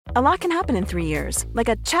A lot can happen in 3 years, like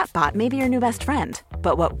a chatbot may be your new best friend.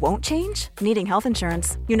 But what won't change? Needing health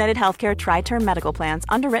insurance. United Healthcare Tri-Term Medical Plans,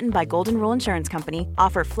 underwritten by Golden Rule Insurance Company,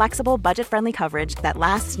 offer flexible, budget-friendly coverage that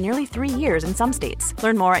lasts nearly 3 years in some states.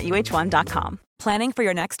 Learn more at uh1.com. Planning for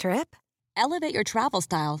your next trip? Elevate your travel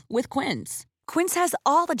style with Quince. Quince has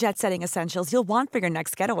all the jet-setting essentials you'll want for your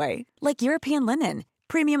next getaway, like European linen,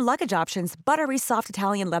 premium luggage options, buttery soft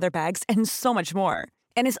Italian leather bags, and so much more.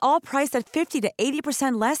 And is all priced at 50 to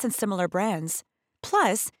 80% less than similar brands.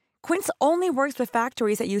 Plus, Quince only works with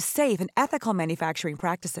factories that use safe and ethical manufacturing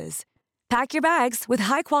practices. Pack your bags with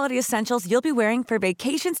high-quality essentials you'll be wearing for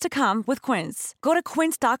vacations to come with Quince. Go to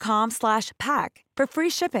quince.com/pack for free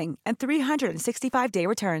shipping and 365-day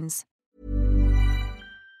returns.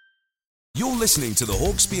 You're listening to the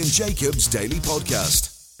Hawksby and Jacobs Daily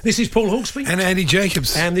Podcast. This is Paul Hawksby. And Andy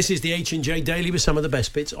Jacobs. And this is the H&J Daily with some of the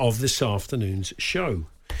best bits of this afternoon's show.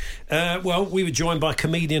 Well, we were joined by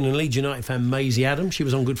comedian and Leeds United fan Maisie Adams. She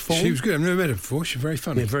was on good form. She was good. I've never met her before. She's very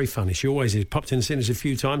funny. Yeah, very funny. She always is. Popped in the cinemas a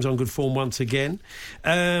few times, on good form once again.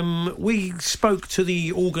 We spoke to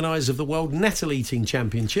the organisers of the World Nettle Eating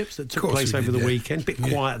Championships that took place over the weekend. Bit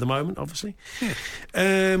quiet at the moment, obviously.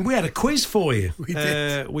 Yeah. We had a quiz for you,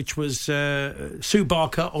 which was Sue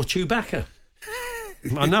Barker or Chewbacca.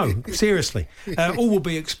 I know, seriously. All will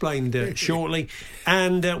be explained shortly.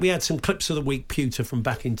 And we had some clips of the week pewter from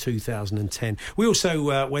back in 2010. We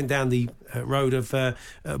also went down the road of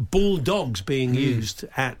ball dogs being used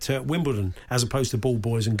at Wimbledon as opposed to ball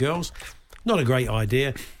boys and girls. Not a great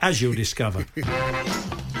idea, as you'll discover.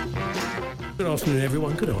 Good afternoon,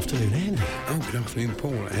 everyone. Good afternoon, Andy. Oh, good afternoon,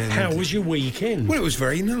 Paul. And how was your weekend? Well, it was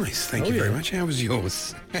very nice. Thank you very much. How was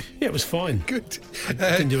yours? Yeah, it was fine. Good.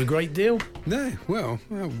 Didn't do a great deal. No, well,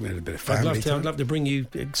 we had a bit of family time. I'd love to bring you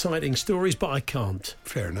exciting stories, but I can't.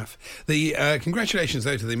 Fair enough. The congratulations,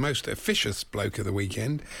 though, to the most officious bloke of the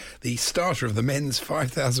weekend, the starter of the men's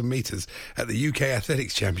 5,000 metres at the UK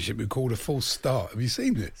Athletics Championship, who called a false start. Have you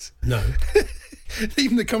seen this? No.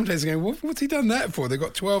 Even the commentators are going, what's he done that for? They've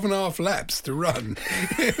got 12 and a half laps to run.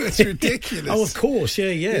 It's ridiculous. Oh, of course,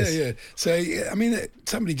 yes. Yeah. So, I mean,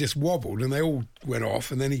 somebody just wobbled and they all went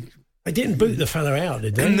off and then he... They didn't boot the fella out,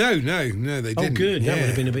 did they? No, they didn't. Oh, good. That would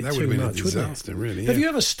have been a bit too much, a disaster, really. Have you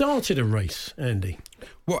ever started a race, Andy?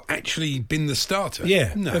 What, actually been the starter?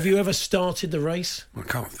 Yeah. No. Have you ever started the race? I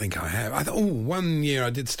can't think I have. One year I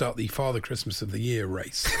did start the Father Christmas of the Year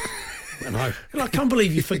race. And I can't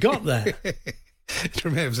believe you forgot that. It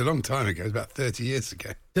was a long time ago. It was about 30 years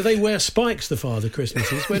ago. Do they wear spikes, the Father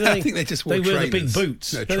Christmases? I think they just wore trainers. They wear the big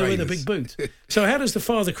boots. No, they wear the big boots. So how does the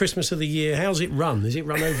Father Christmas of the Year, how's it run? Is it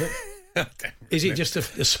run over... Is it just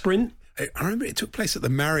a sprint? I remember it took place at the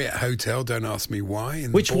Marriott Hotel, don't ask me why.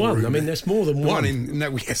 Which one? I mean, there's more than one.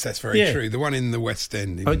 Yes, that's very true. The one in the West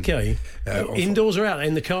End. Indoors or out?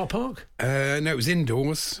 In the car park? No, it was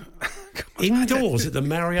indoors. Indoors at the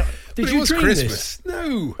Marriott? Did you dream Christmas? This?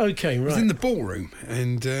 No. Okay, right. It was in the ballroom.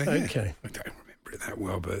 And, okay. I don't remember it that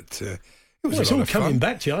well, but... it's all coming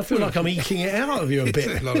back to you. I feel like I'm eking it out of you a bit.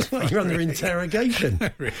 It's like you're under interrogation.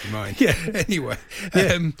 I really mind. Yeah. Anyway.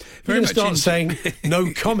 Yeah. You're going to start saying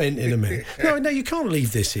no comment in a minute. No, you can't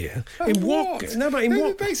leave this here. What?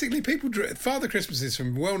 What? Basically, people... Father Christmases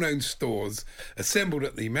from well-known stores assembled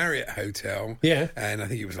at the Marriott Hotel. Yeah. And I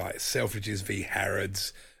think it was like Selfridges v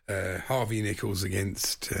Harrods, Harvey Nichols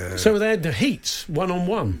against... So they had the heats,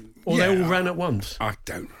 one-on-one? Or they all ran at once? I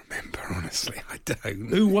don't remember, honestly. I don't.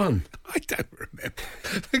 Who won? I don't remember.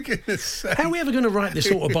 For goodness sake. How are we ever going to write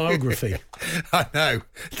this autobiography? I know.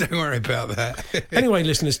 Don't worry about that. Anyway,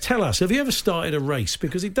 listeners, tell us, have you ever started a race?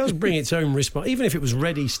 Because it does bring its own risk, even if it was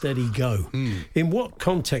ready, steady, go. In what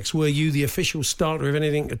context were you the official starter of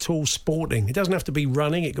anything at all sporting? It doesn't have to be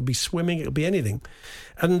running. It could be swimming. It could be anything.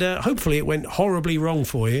 And hopefully it went horribly wrong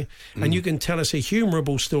for you. And you can tell us a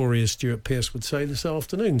humourable story, as Stuart Pearce would say, this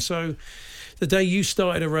afternoon. So the day you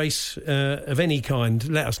started a race of any kind,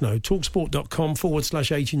 let us know.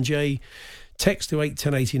 Talksport.com/H&J. Text to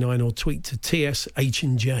 81089 or tweet to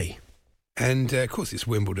TSH&J. And, of course, it's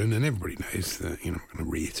Wimbledon, and everybody knows that, I'm not going to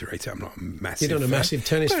reiterate it, I'm not a massive You're not a massive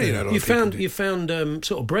tennis fan. You found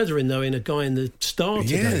sort of brethren, though, in a guy in the Star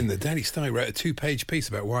today. Yeah, in the Daily Star, he wrote a 2-page piece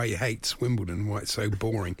about why he hates Wimbledon and why it's so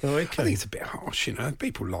boring. Oh, okay. I think it's a bit harsh,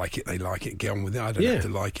 People like it, they like it, get on with it. I don't have to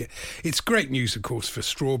like it. It's great news, of course, for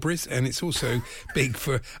strawberries, and it's also big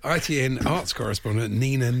for ITN arts correspondent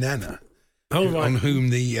Nina Nana. Oh, right. On whom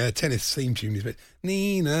the tennis theme tune is, but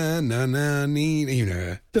Nina, na, na,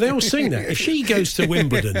 Nina, Do they all sing that? If she goes to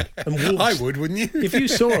Wimbledon and walks... I would, wouldn't you? If you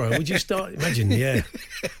saw her, would you start... Imagine, yeah.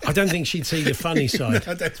 I don't think she'd see the funny side.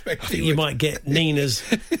 No, I don't expect I think you might get Nina's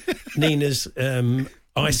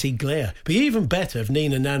Icy glare. Be even better if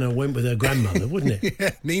Nina Nana went with her grandmother, wouldn't it? Yeah,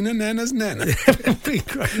 Nina Nana's Nana. It would be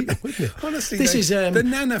great, wouldn't it? Honestly, this is the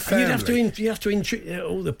Nana family. You have to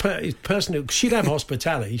all the person who she'd have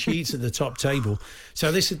hospitality. She eats at the top table.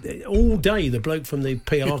 So this is all day. The bloke from the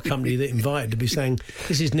PR company that invited to be saying,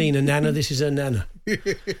 "This is Nina Nana. This is her Nana."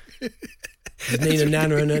 Nina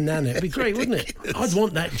Nana and her Nana. It'd be great, wouldn't it? I'd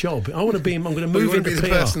want that job. I want to be. I'm going to move into be PR. the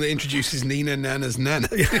person that introduces Nina Nana's Nana.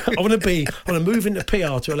 I want to move into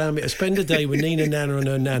PR to allow me to spend a day with Nina Nana and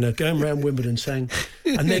her Nana, going around Wimbledon saying,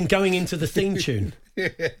 and then going into the theme tune. Yeah,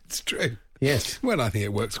 it's true. Yes. Well, I think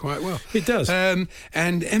it works quite well. It does. And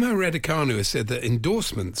Emma Raducanu has said that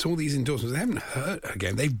all these endorsements, they haven't hurt her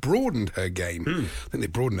game. They've broadened her game. I think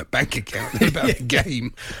they've broadened her bank account about the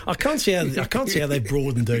game. I can't see how they've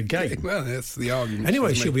broadened her game. Well, that's the argument.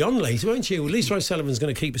 Anyway, she'll be on later, won't she? Well, Lisa O'Sullivan's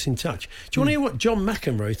going to keep us in touch. Do you want to hear what John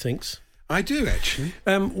McEnroe thinks? I do, actually.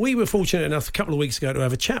 We were fortunate enough a couple of weeks ago to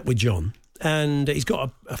have a chat with John, and he's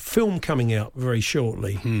got a film coming out very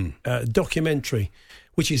shortly, a documentary,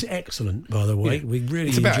 which is excellent, by the way. Yeah. We really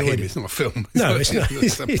it's about enjoyed him. it. It's not a film. No, it's not.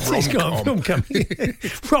 It's He's got a film coming.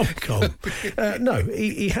 Rom-com. No,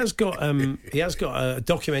 he has got a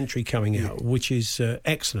documentary coming out, which is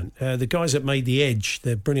excellent. The guys that made The Edge,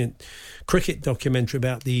 the brilliant cricket documentary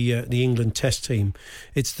about the England Test team.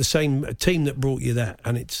 It's the same team that brought you that,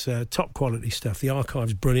 and it's top quality stuff. The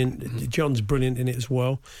archive's brilliant. John's brilliant in it as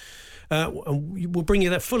well. And we'll bring you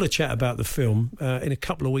that fuller chat about the film in a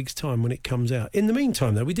couple of weeks' time when it comes out. In the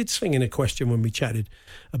meantime, though, we did sling in a question when we chatted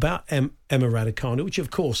about Emma Raducanu, which,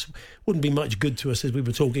 of course, wouldn't be much good to us as we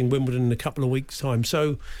were talking Wimbledon in a couple of weeks' time.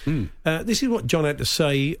 So this is what John had to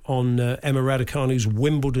say on Emma Raducanu's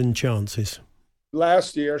Wimbledon chances.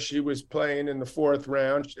 Last year, she was playing in the fourth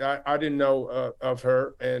round. I didn't know of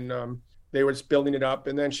her, and they were building it up,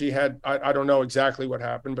 and then she had, I don't know exactly what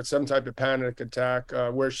happened, but some type of panic attack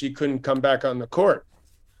where she couldn't come back on the court.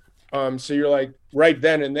 So you're like, right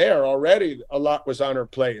then and there already, a lot was on her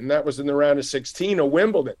plate, and that was in the round of 16 of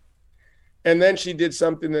Wimbledon. And then she did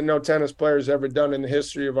something that no tennis player has ever done in the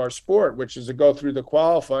history of our sport, which is to go through the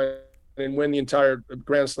qualifying and win the entire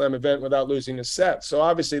Grand Slam event without losing a set. So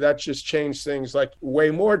obviously that just changed things like way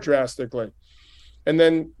more drastically. And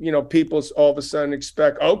then, people all of a sudden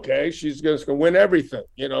expect, okay, she's going to win everything,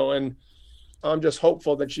 and I'm just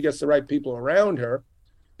hopeful that she gets the right people around her,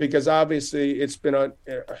 because obviously it's been a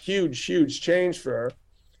huge, huge change for her,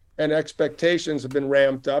 and expectations have been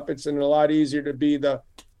ramped up. It's a lot easier to be the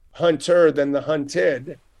hunter than the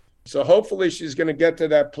hunted. So hopefully she's going to get to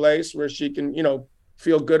that place where she can,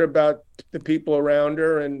 feel good about the people around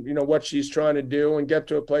her and, what she's trying to do, and get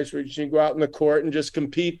to a place where she can go out in the court and just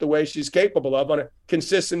compete the way she's capable of on a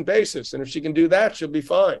consistent basis. And if she can do that, she'll be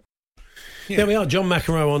fine. Yeah. There we are, John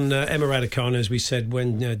McEnroe on Emma Raducanu, as we said,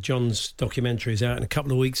 when John's documentary is out in a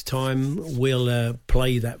couple of weeks' time. We'll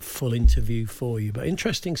play that full interview for you. But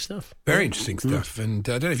interesting stuff. Very interesting stuff. And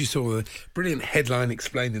I don't know if you saw the brilliant headline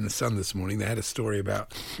explained in The Sun this morning. They had a story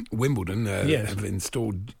about Wimbledon have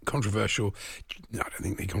installed controversial, I don't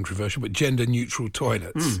think they're controversial, but gender-neutral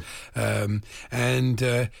toilets. And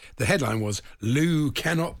the headline was, Lou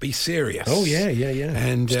cannot be serious. Oh, yeah.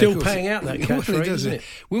 And still paying out that catchphrase, isn't it?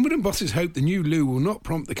 Wimbledon bosses hope the new loo will not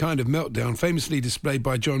prompt the kind of meltdown famously displayed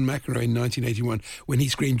by John McEnroe in 1981 when he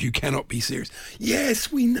screamed, "You cannot be serious."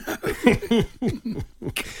 Yes, we know.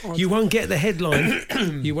 You won't get the headline.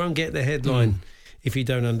 You won't get the headline if you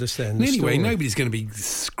don't understand the anyway, story. Nobody's going to be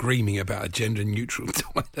screaming about a gender-neutral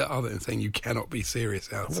toilet other than saying you cannot be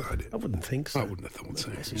serious outside it. I wouldn't think so. I wouldn't have thought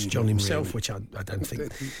so. It's John himself, which I don't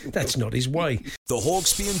think... That's not his way. The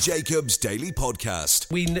Hawksbee and Jacobs Daily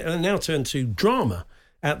Podcast. We now turn to drama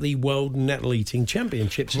at the World Nettle Eating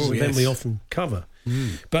Championships. It's an event we often cover.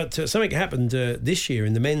 But something happened this year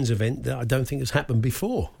in the men's event that I don't think has happened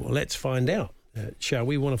before. Well, let's find out. Shall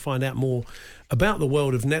we? Want to find out more about the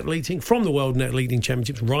world of nettle eating from the World Nettle Eating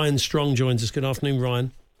Championships. Ryan Strong joins us. Good afternoon,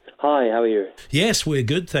 Ryan. Hi, how are you? Yes, we're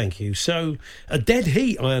good, thank you. So, a dead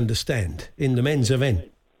heat, I understand, in the men's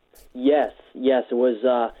event. Yes, it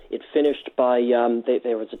was. It finished by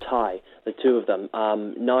there was a tie, the two of them,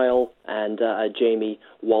 Niall and Jamie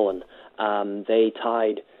Wallen. They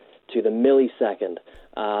tied to the millisecond,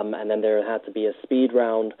 and then there had to be a speed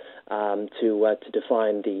round to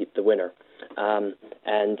define the winner.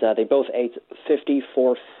 And they both ate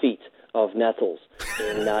 54 feet of nettles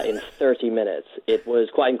in 30 minutes. It was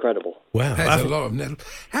quite incredible. Wow, that's a lot of nettles.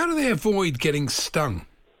 How do they avoid getting stung?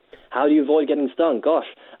 How do you avoid getting stung? Gosh,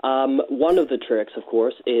 one of the tricks, of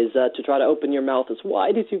course, is to try to open your mouth as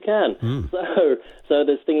wide as you can, so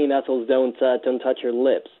the stinging nettles don't touch your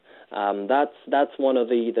lips. That's one of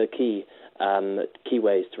the key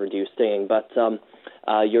ways to reduce stinging. But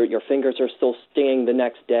your fingers are still stinging the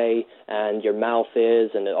next day, and your mouth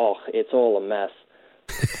is, and it's all a mess.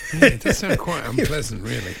 Yeah, it does sound quite unpleasant,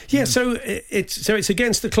 really. Yeah, so it's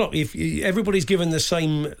against the clock. If everybody's given the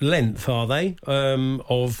same length, are they,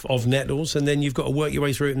 of nettles, and then you've got to work your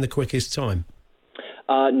way through it in the quickest time?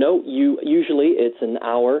 No, usually it's an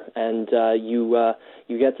hour, and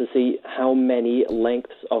you get to see how many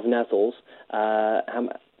lengths of nettles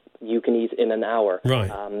you can eat in an hour. Right.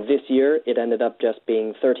 This year, it ended up just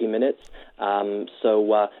being 30 minutes.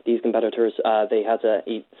 So these competitors, they had to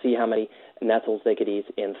see how many nettles they could eat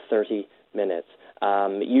in 30 minutes.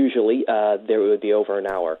 Usually, there would be over an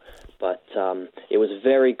hour. But it was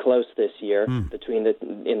very close this year in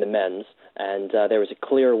the men's, and there was a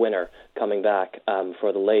clear winner coming back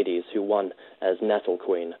for the ladies, who won as Nettle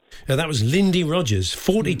Queen. Now, that was Lindy Rogers,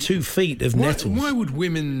 42 feet of nettles. Why would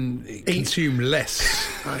women consume less?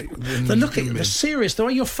 They're serious. The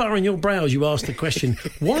way you're furrowing your brows, you asked the question,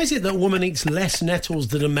 why is it that a woman eats less nettles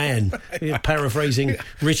than a man? Paraphrasing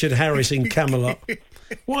Richard Harris in Camelot.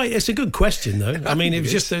 Why? It's a good question, though. I mean, it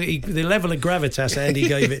was just the level of gravitas Andy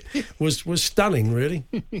gave it was stunning, really.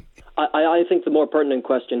 I think the more pertinent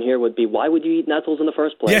question here would be, why would you eat nettles in the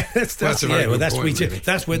first place? Yeah, that's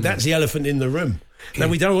the elephant in the room. Now,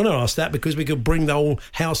 we don't want to ask that because we could bring the whole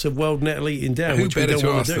house of World Nettle Eating down, Who which we better don't to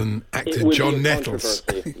want ask to do. than actor John Nettles?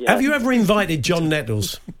 Yeah. Have you ever invited John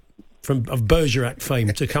Nettles of Bergerac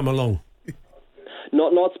fame to come along?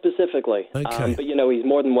 Not specifically, okay. But he's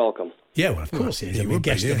more than welcome. Yeah, well, of course he is. He's a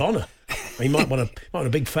guest of honour. He might want a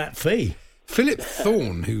big fat fee. Philip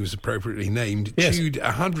Thorne, who was appropriately named, chewed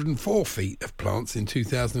 104 feet of plants in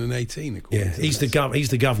 2018. Yeah, he's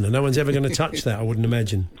the governor. No one's ever going to touch that, I wouldn't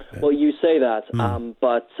imagine. Well, you say that,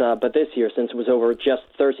 but this year, since it was over just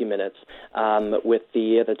 30 minutes, with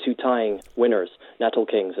the two tying winners, Nettle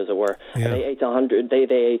Kings, as it were, they ate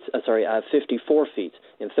 54 feet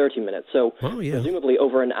in 30 minutes. So presumably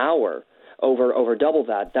over an hour, over double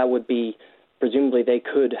that, that would be presumably they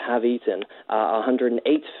could have eaten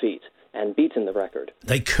 108 feet. And beaten the record.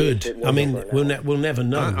 They could. I mean, we'll never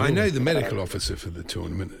know. I know the medical officer for the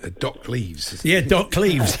tournament, Doc Leaves. Yeah, Doc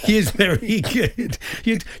Leaves. He is very good.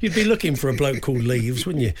 You'd be looking for a bloke called Leaves,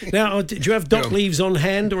 wouldn't you? Now, do you have Doc Leaves on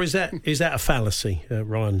hand, or is that a fallacy,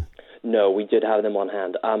 Ryan? No, we did have them on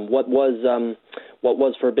hand. What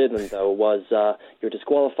was forbidden though was you're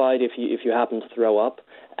disqualified if you happen to throw up,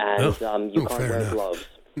 and you can't wear gloves.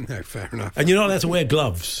 No, fair enough. And you're not allowed to wear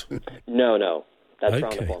gloves. No, that's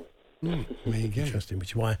frowned upon. There you go. Interesting, which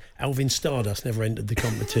is why Alvin Stardust never entered the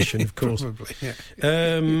competition, of course. Probably, yeah.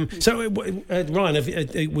 So,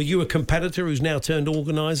 Ryan, were you a competitor who's now turned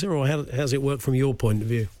organiser, or how's it work from your point of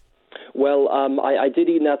view? Well, I did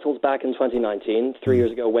eat nettles back in 2019, 3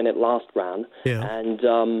 years ago when it last ran, and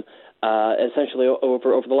essentially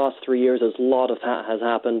over the last 3 years, a lot has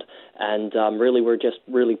happened, and really we're just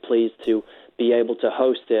really pleased to be able to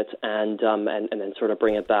host it and then sort of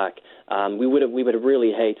bring it back. We would have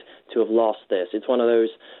really hate to have lost this. It's one of those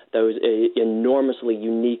enormously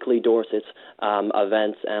uniquely Dorset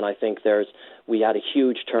events, and I think we had a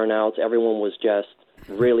huge turnout. Everyone was just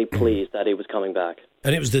really pleased that it was coming back.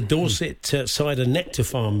 And it was the Dorset Cider Nectar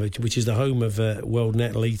Farm, which is the home of World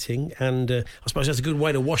Nettle Eating, and I suppose that's a good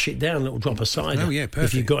way to wash it down, a little drop of cider. Oh yeah, perfect.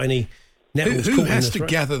 If you've got any nettles who has to throat.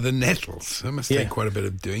 gather the nettles? That must take quite a bit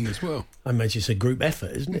of doing as well. I imagine it's a group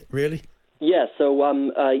effort, isn't it, really? Yeah, so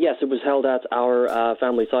yes, it was held at our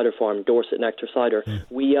family cider farm, Dorset Nectar Cider.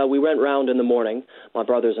 We went round in the morning, my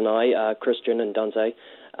brothers and I, Christian and Dante,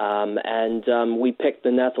 and we picked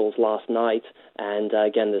the nettles last night and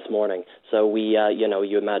again this morning. So we,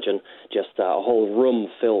 you imagine just a whole room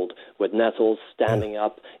filled with nettles standing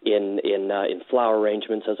up in flower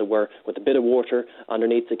arrangements, as it were, with a bit of water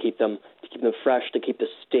underneath to keep them fresh, to keep the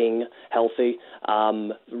sting healthy,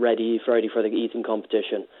 ready for the eating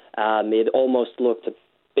competition. It almost looked a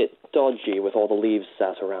bit dodgy with all the leaves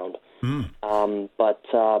sat around. But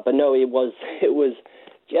no, it was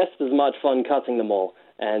just as much fun cutting them all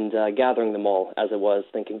and gathering them all as it was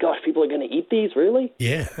thinking, gosh, people are going to eat these, really?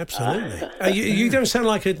 Yeah, absolutely. You don't sound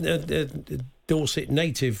like a Dorset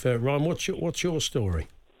native, Ryan. What's your story?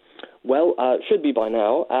 Well, should be by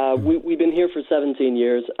now. We've been here for 17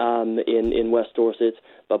 years in West Dorset,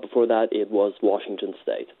 but before that it was Washington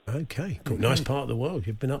State. Okay, cool. Nice part of the world.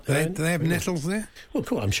 You've been up there. Do they have nettles there? Well,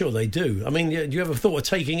 cool. I'm sure they do. I mean, do you ever thought of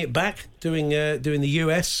taking it back, doing the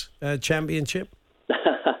US Championship?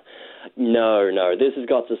 No. This has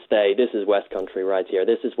got to stay. This is West Country right here.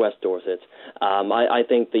 This is West Dorset. I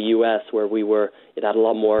think the U.S., where we were, it had a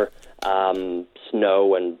lot more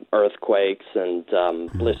snow and earthquakes and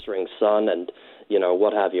blistering sun and,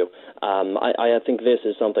 what have you. I think this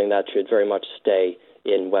is something that should very much stay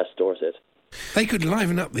in West Dorset. They could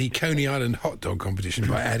liven up the Coney Island hot dog competition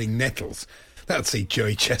by adding nettles. That would see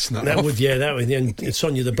Joey Chestnut that off. would, yeah, that would. And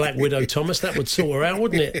Sonia the Black Widow Thomas, that would sort her out,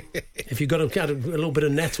 wouldn't it? If you've got a little bit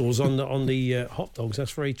of nettles on the hot dogs,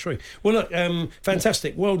 that's very true. Well, look,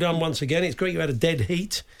 fantastic. Well done once again. It's great you had a dead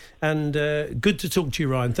heat, and good to talk to you,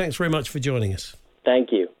 Ryan. Thanks very much for joining us.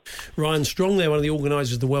 Thank you. Ryan Strong there, one of the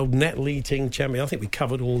organisers of the World Nettle Eating Champion. I think we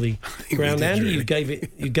covered all the ground, Andy. Really.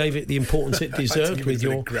 You gave it the importance it deserved with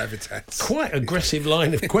your gravitas. Quite aggressive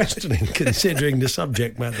line of questioning, considering the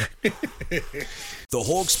subject matter. The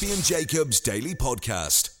Hawksbee and Jacobs Daily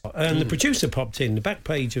Podcast. And the producer popped in, the back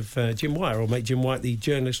page of Jim White, or mate Jim White, the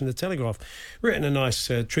journalist from the Telegraph, written a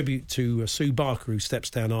nice tribute to Sue Barker, who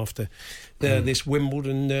steps down after this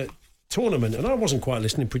Wimbledon tournament. And I wasn't quite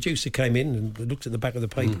listening. Producer came in and looked at the back of the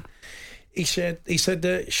paper. He said,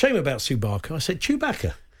 shame about Sue Barker. I said,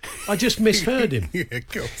 Chewbacca. I just misheard him. Yeah, of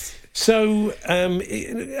course. So,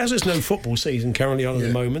 as there's no football season currently on at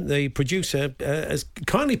the moment, the producer has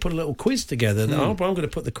kindly put a little quiz together. I'm going to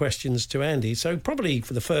put the questions to Andy. So, probably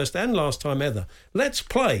for the first and last time ever, let's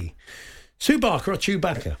play Sue Barker or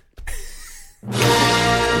Chewbacca.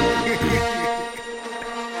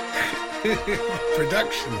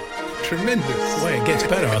 Production. Tremendous. Well, it gets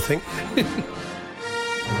better, I think.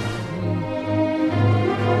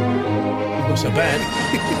 Not so bad.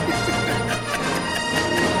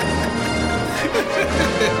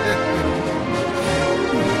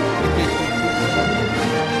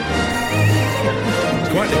 It's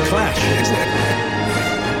quite the clash, isn't it?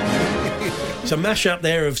 It's a mash-up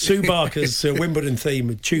there of Sue Barker's Wimbledon theme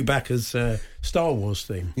with Chewbacca's Star Wars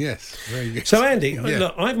theme. Yes, very good. So, Andy,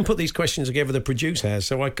 look, I haven't put these questions together. The producer has,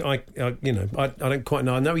 so I don't quite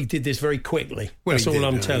know. I know he did this very quickly. Well, that's all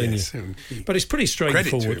I'm telling you. But it's pretty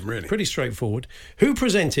straightforward. Credit to him, really. Pretty straightforward. Who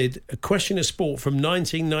presented A Question of Sport from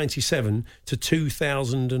 1997 to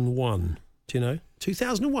 2001? Do you know?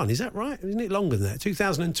 2001, is that right? Isn't it longer than that?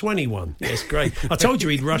 2021. Yes, great. I told you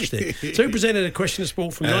he'd rushed it. So who presented A Question of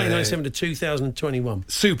Sport from 1997 to 2021?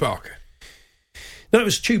 Sue Barker. No, it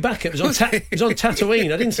was Chewbacca. It was on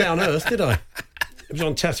Tatooine. I didn't say on Earth, did I? It was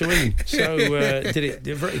on Tatooine. So did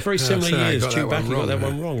it very similar years. Chewbacca got that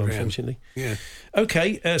one wrong, unfortunately. Yeah.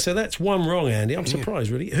 Okay, so that's one wrong, Andy. I'm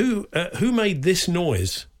surprised, really. Who made this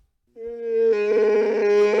noise?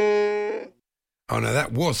 Oh, no,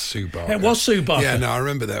 that was Sue Barker. It was Sue Barker. Yeah, no, I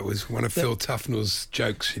remember that was one of Phil Tufnell's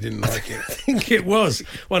jokes. She didn't like it. I think it was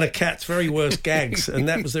one of Kat's very worst gags, and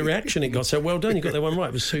that was the reaction it got. So well done, you got that one right.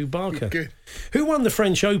 It was Sue Barker. Good. Who won the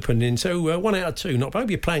French Open? So 1 out of 2. Not, I hope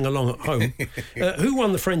you're playing along at home. Who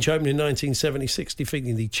won the French Open in 1976,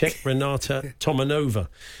 defeating the Czech Renata Tomanova?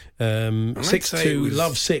 6-2,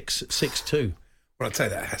 love 6, 6-2. Well, I'd say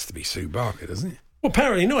that has to be Sue Barker, doesn't it? Well,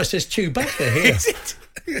 apparently not. It says Chewbacca here. Is it?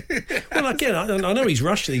 Well, again, I know he's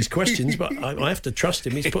rushed these questions, but I have to trust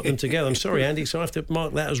him. He's put them together. I'm sorry, Andy, so I have to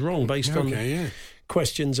mark that as wrong based on the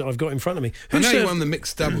questions that I've got in front of me. I know you won the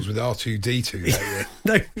mixed doubles with R2-D2 that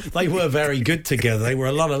year. They were very good together. They were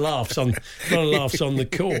a lot of laughs on the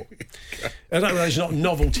court. And that was not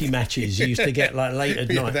novelty matches you used to get like late at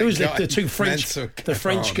night. Who was the two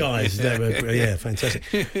French, guys? They were, fantastic.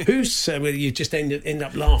 Who's you just end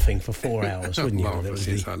up laughing for 4 hours, wouldn't you?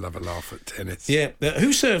 I love a laugh at tennis. Yeah.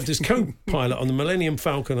 Who served as co-pilot on the Millennium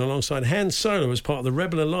Falcon alongside Han Solo as part of the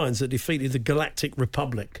Rebel Alliance that defeated the Galactic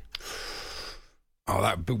Republic? Oh,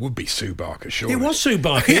 that would be Sue Barker, sure. It was Sue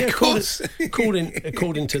Barker, of course.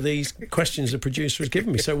 According to these questions the producer has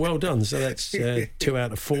given me. So well done. So that's 2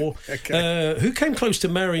 out of 4. Okay. Who came close to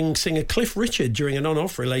marrying singer Cliff Richard during an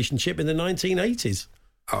on-off relationship in the 1980s?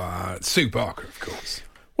 Sue Barker, of course.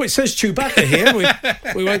 Well, it says Chewbacca here.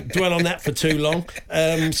 We won't dwell on that for too long.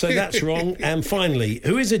 So that's wrong. And finally,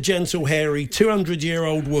 who is a gentle, hairy,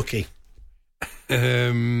 200-year-old Wookiee?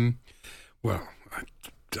 Well,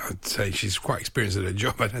 I'd say she's quite experienced at her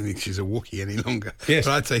job. I don't think she's a Wookiee any longer. Yes.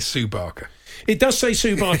 But I'd say Sue Barker. It does say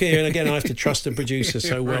Sue Barker here, and again, I have to trust the producer,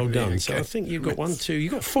 so well done. Okay. So I think you've got 1, 2,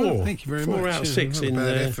 you've got 4. Well, thank you very much. 4 out of 6 in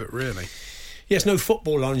bad effort, really. Yes, no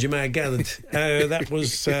football on, you may have gathered. That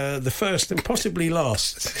was the first and possibly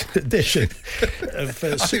last edition of...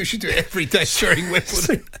 I think we should do it every day during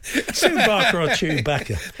Wimbledon. Sue Barker or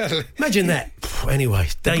Chewbacca. Imagine that. Anyway,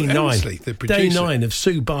 day 9. The producer. Day 9 of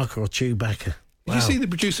Sue Barker or Chewbacca. Did you see the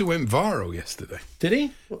producer went viral yesterday? Did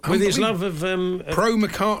he? With his love of... Paul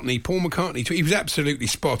McCartney. He was absolutely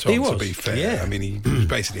spot on, to be fair. Yeah. I mean, he was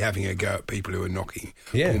basically having a go at people who were knocking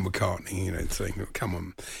Paul McCartney, saying, come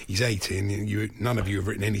on, he's 18, and none of you have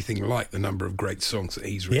written anything like the number of great songs that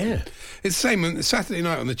he's written. Yeah. It's the same on Saturday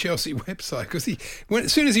night on the Chelsea website, because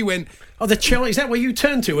as soon as he went... Oh, the Chelsea, is that where you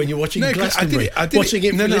turn to when you're watching Glastonbury? I did watching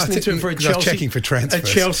him, listening to him for a Chelsea... I was checking for transfers. A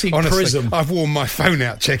Chelsea Honestly, prism. I've worn my phone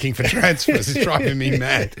out checking for transfers. It's driving me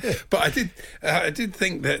mad. But I did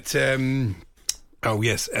think that...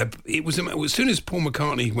 it was as soon as Paul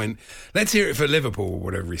McCartney went, let's hear it for Liverpool, or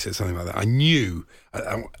whatever he said, something like that. I knew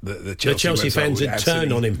the Chelsea fans would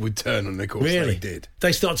turn on him. Would turn on him, of course. Really? They did.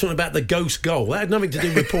 They start talking about the ghost goal. That had nothing to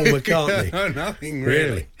do with Paul McCartney. No, nothing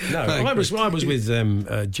really. No, I was with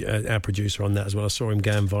our producer on that as well. I saw him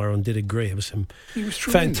going viral and did agree. It was some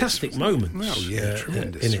fantastic moments. Well, yeah,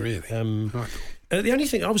 tremendous, really. The only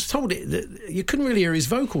thing I was told that you couldn't really hear his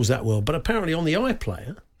vocals that well, but apparently on the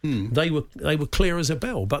iPlayer. They were clear as a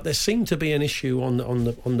bell, but there seemed to be an issue on the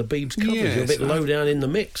Beebs covers. Yes, a bit low down in the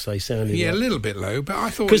mix. They sounded a little bit low, but I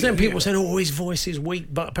thought because then people were saying, "Oh, his voice is weak,"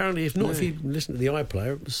 but apparently, if you listen to the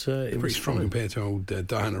iPlayer, it was pretty strong fine. compared to old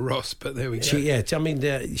Diana Ross. But there we go.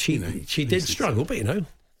 She did struggle, but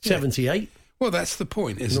 78. Well, that's the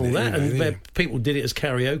point, isn't and all it? And people did it as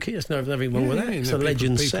karaoke. There's nothing wrong with that. It's a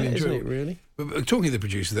legend set, isn't it, really? But talking to the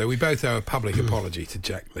producer, though, we both owe a public apology to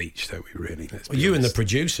Jack Leach, don't we, really? You and the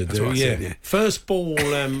producer do, yeah. First ball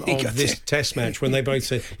of this test match, when they both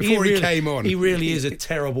said... Before he came on. He really is a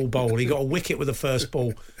terrible bowler. He got a wicket with the first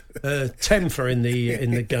ball. 10 for in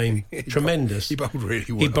the game. Tremendous. He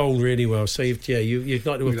bowled really well. So you'd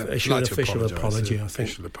like to issue an official apology. I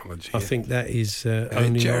think that is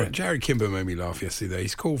only Jared Kimber made me laugh yesterday.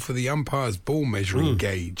 He's called for the umpire's ball measuring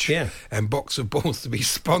gauge and box of balls to be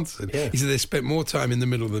sponsored. He said they spent more time in the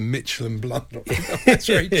middle than Mitchell and Blundell. That's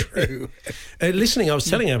very true. I was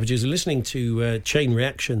telling our producer, listening to Chain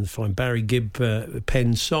Reaction, find Barry Gibb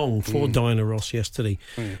pen song for Diana Ross yesterday.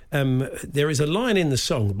 There is a line in the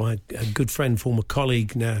song. My good friend, former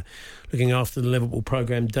colleague now, looking after the Liverpool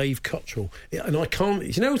programme, Dave Cottrell. And I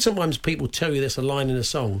can't... sometimes people tell you there's a line in a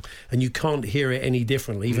song and you can't hear it any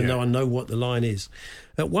differently, even though I know what the line is.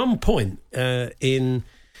 At one point in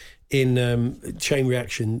Chain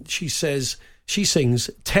Reaction, she sings,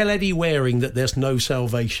 "Tell Eddie Waring that there's no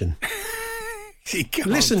salvation."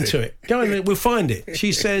 Listen to it. Go and we'll find it.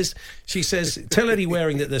 She says, "Tell Eddie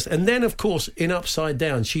Waring that there's..." And then, of course, in Upside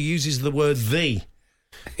Down, she uses the word "the."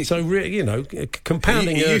 So,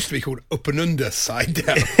 compounding... It used to be called Up and Under Side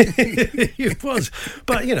Down. It was.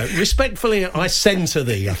 But, respectfully, I send to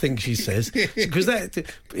thee, I think she says. Because that,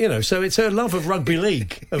 so it's her love of rugby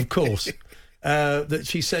league, of course, that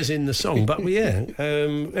she says in the song. But,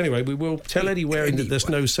 anyway, we will tell Eddie Waring that there's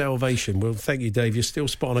no salvation. Well, thank you, Dave. You're still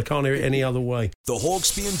spot on. I can't hear it any other way. The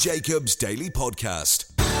Hawksbee and Jacobs Daily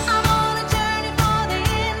Podcast.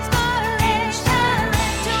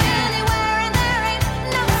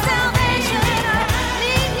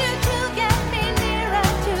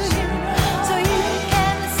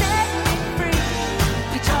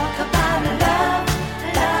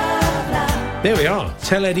 There we are.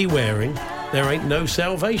 Tell Eddie Waring there ain't no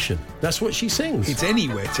salvation. That's what she sings. It's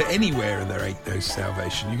anywhere and there ain't no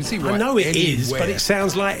salvation. You can see why. I know it is, but it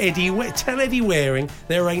sounds like Eddie. Tell Eddie Waring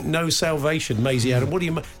there ain't no salvation. Maisie Adam. What do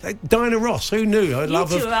you? Diana Ross. Who knew? Her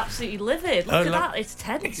love You two are absolutely livid. Look at that. It's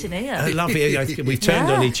tense in here. I love it. We've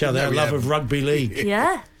turned on each other. Her love of rugby league.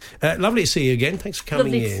 Yeah. Lovely to see you again. Thanks for coming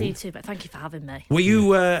in. Lovely to see you too, but thank you for having me. Were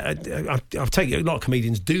you, I'll take it, a lot of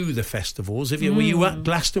comedians do the festivals. Were you at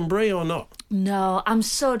Glastonbury or not? No, I'm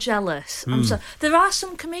so jealous. There are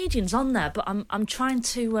some comedians on there, but I'm trying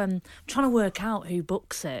to work out who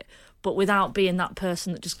books it, but without being that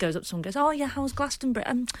person that just goes up to someone and goes, "Oh yeah, how's Glastonbury?"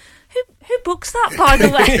 Who books that, by the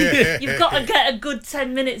way? You've got to get a good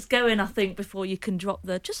 10 minutes going, I think, before you can drop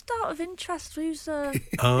the... Just out of interest, who's the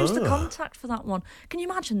contact for that one? Can you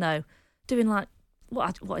imagine, though, doing like...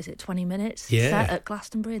 What is it, 20 minutes set at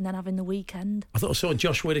Glastonbury and then having the weekend? I thought I saw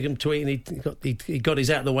Josh Widdicombe tweeting he got his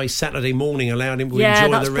out of the way Saturday morning, allowed him to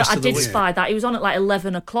enjoy the rest of the week. I did spy that. He was on at like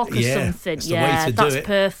 11 o'clock or something. That's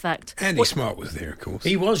perfect. Andy Smart was there, of course.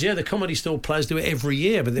 He was, the Comedy Store players do it every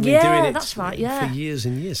year, but they've been doing it for years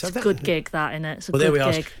and years. It's a good gig, that, innit? It's a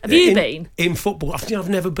good gig. Have you been? In football? I've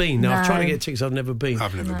never been. No. I've tried to get tickets, I've never been.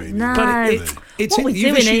 I've never been. No. But what are we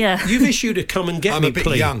doing here? You've issued a come and get me plea. I'm a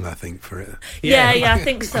bit young, I think, for it. Yeah, Yeah, I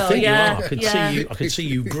think so. I Yeah, I could see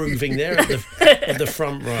you grooving there at the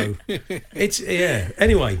front row.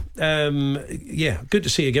 Anyway, good to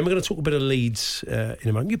see you again. We're going to talk a bit of Leeds in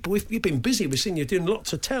a moment. You've been busy. We've seen you doing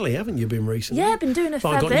lots of telly, haven't you? Been recently? Yeah, I've been doing a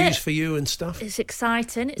fair bit. I've got news for you and stuff. It's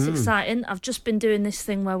exciting. Exciting. I've just been doing this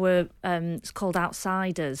thing where we're it's called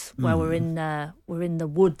Outsiders, where we're in the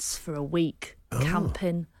woods for a week,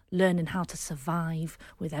 camping, learning how to survive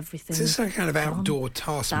with everything. Is this a kind of outdoor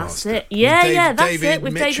taskmaster? That's it. Yeah, that's it.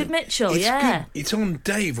 With David Mitchell. It's yeah. Good. It's on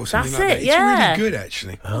Dave or something that's like it, that. It's really good,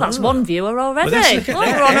 actually. Well, that's one viewer already. Well,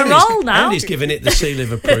 we're on a roll now. Andy's giving it the seal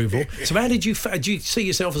of approval. So how did you see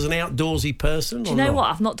yourself as an outdoorsy person? Do you know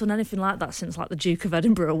what? I've not done anything like that since like the Duke of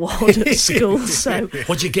Edinburgh Award at school. So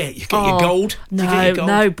what'd you get? You get your gold?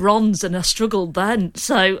 No, bronze, and I struggled then.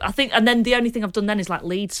 So I think, and then the only thing I've done then is like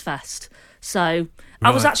Leeds Fest. So I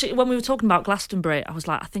was actually, when we were talking about Glastonbury, I was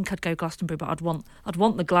like, I think I'd go Glastonbury, but I'd want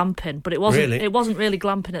the glamping. But it wasn't. Really? It wasn't really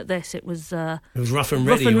glamping at this. It was rough and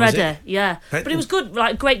ready. Yeah. But it was good.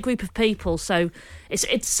 Like great group of people. So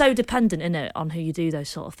it's so dependent, isn't it, on who you do those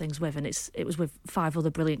sort of things with, and it was with 5 other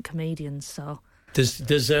brilliant comedians. So. Does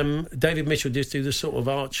David Mitchell just do the sort of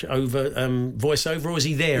voiceover, or is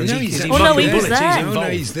he there? No, he's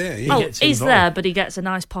there. He's there. He's there, but he gets a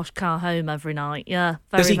nice posh car home every night. Yeah,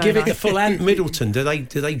 does he give nice. it the full Ant Middleton? Do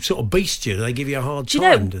they sort of beast you? Do they give you a hard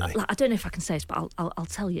time? Do they? I don't know if I can say this, but I'll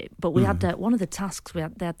tell you. But we had one of the tasks. They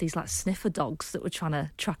had these like sniffer dogs that were trying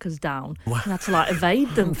to track us down. Wow. We had to like evade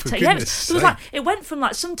them. It went from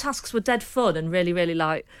like some tasks were dead fun and really, really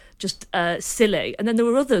like just silly, and then there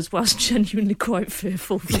were others where I was genuinely quite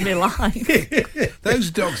fearful for my life.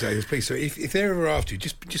 Those dogs, though, please. So if they're ever after you,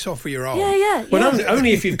 just offer your arm. Yeah. Well,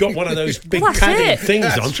 only if you've got one of those big padded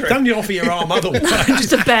things on. True. Don't you offer your arm otherwise?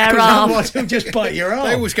 Just a bare arm. Otherwise he'll just bite your arm.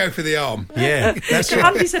 They always go for the arm. Yeah, that's right.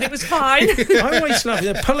 Andy said it was fine. I always love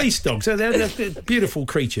police dogs. They're beautiful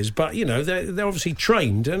creatures, but you know they're obviously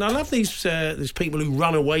trained. And I love these people who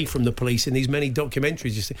run away from the police in these many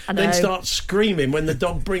documentaries. You see, then start screaming when the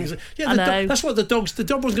dog brings. That's what the dog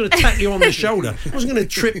wasn't going to tap you on the shoulder. It wasn't going to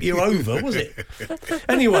trip you over, was it?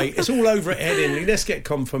 Anyway, it's all over at Headingley. Let's get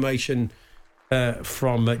confirmation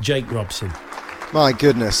from Jake Robson. My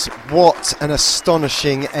goodness, what an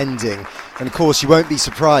astonishing ending. And of course you won't be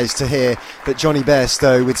surprised to hear that Johnny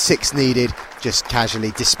Bairstow, with 6 needed, just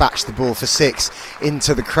casually dispatched the ball for 6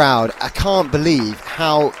 into the crowd. I can't believe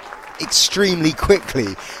how extremely quickly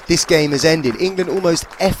this game has ended. England almost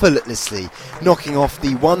effortlessly knocking off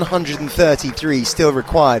the 133 still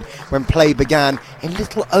required when play began a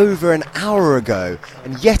little over an hour ago.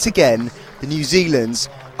 And yet again, the New Zealanders,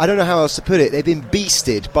 I don't know how else to put it, they've been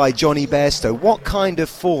beasted by Johnny Bairstow. What kind of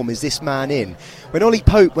form is this man in? When Ollie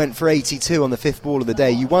Pope went for 82 on the 5th ball of the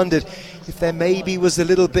day, you wondered if there maybe was a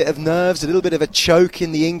little bit of nerves, a little bit of a choke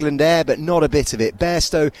in the England air, but not a bit of it.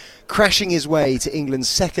 Bairstow crashing his way to England's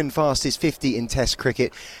second fastest 50 in Test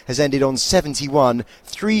cricket, has ended on 71.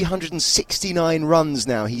 369 runs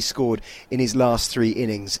now he scored in his last 3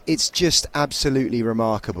 innings. It's just absolutely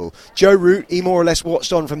remarkable. Joe Root, he more or less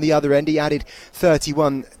watched on from the other end. He added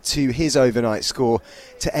 31 to his overnight score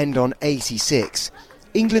to end on 86.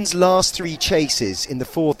 England's last 3 chases in the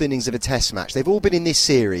 4th innings of a Test match, they've all been in this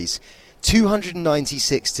series.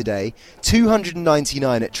 296 today,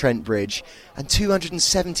 299 at Trent Bridge, and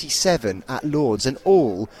 277 at Lords, and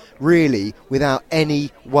all really without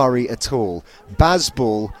any worry at all.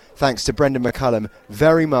 Bazball, thanks to Brendan McCullum,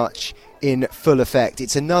 very much in full effect.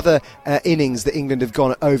 It's another innings that England have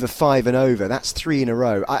gone over 5 and over. That's 3 in a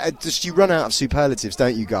row. You run out of superlatives,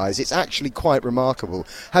 don't you guys? It's actually quite remarkable.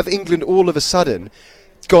 Have England all of a sudden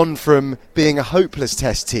gone from being a hopeless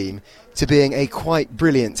Test team to being a quite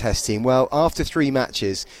brilliant Test team? Well, after 3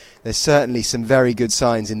 matches, there's certainly some very good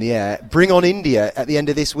signs in the air. Bring on India at the end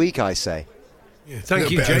of this week, I say. Yeah, thank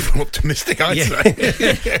you, Jake. Optimistic, I'd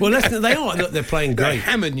say. Well, they are. Look, they're playing great. They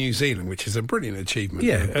hammered New Zealand, which is a brilliant achievement.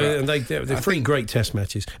 Yeah, and they're 3 great Test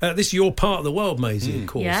matches. This is your part of the world, Maisie, of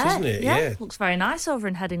course, isn't it? Yeah, looks very nice over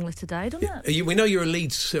in Headingley today, doesn't it? We know you're a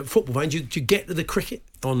Leeds football fan. Do you get to the cricket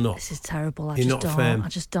or not? This is terrible. You're not a fan? I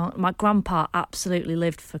just don't. My grandpa absolutely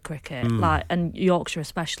lived for cricket, and Yorkshire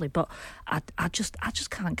especially. But I just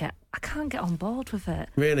can't get on board with it.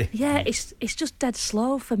 Really? Yeah, it's just dead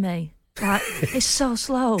slow for me. Like, it's so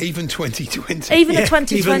slow. Even 2020. Even a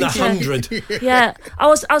 2020. Even the 100. Yeah. I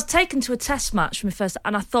was taken to a Test match for my first,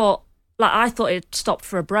 and I thought it stopped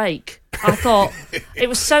for a break. I thought it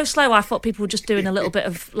was so slow. I thought people were just doing a little bit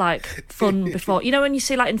of like fun before. You know when you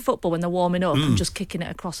see like in football when they're warming up and just kicking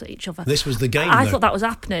it across at each other. This was the game. I thought that was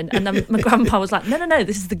happening, and then my grandpa was like, "No,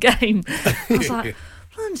 this is the game." I was like,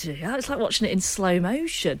 It's like watching it in slow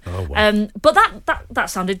motion. Oh, wow. But that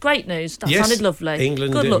sounded great news. That sounded lovely.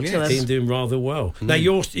 England Good luck to us. England doing rather well. Now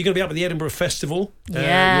you're going to be up at the Edinburgh Festival.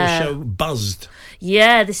 Yeah. Your show Buzzed.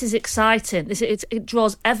 Yeah, this is exciting. It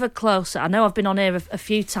draws ever closer. I know I've been on here a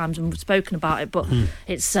few times and spoken about it, but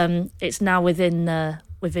it's now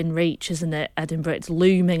within reach, isn't it? Edinburgh, it's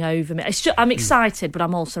looming over me. I'm excited, but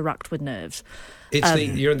I'm also racked with nerves.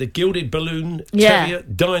 You're in the Gilded Balloon Terrier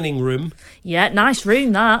dining room. Yeah, nice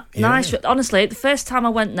room that. Yeah. Nice. Honestly, the first time I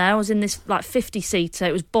went there, I was in this 50-seater.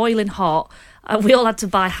 It was boiling hot. We all had to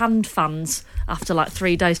buy hand fans after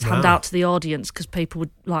 3 days to hand out to the audience because people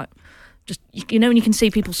would just when you can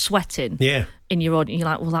see people sweating in your audience, you're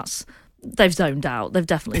like, well, they've zoned out. They've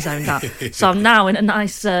definitely zoned out. So I'm now in a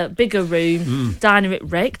nice bigger room, dining room,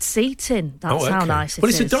 raked seating. That's how nice it is. Well,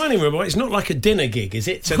 it's a dining room. It's not like a dinner gig, is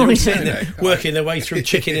it? So they're all sitting there working their way through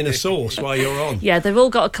chicken in a sauce while you're on. Yeah, they've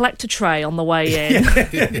all got a collector tray on the way in.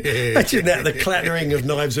 Imagine that, the clattering of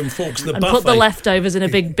knives and forks, the buffet. Put the leftovers in a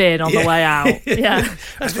big bin on the way out. Yeah.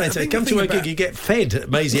 That's fantastic. Come to a gig, you get fed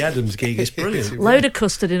at Maisie Adams' gig. It's brilliant. Load of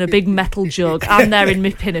custard in a big metal jug. I'm there in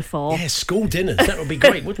my pinafore. Yeah, school dinners. That would be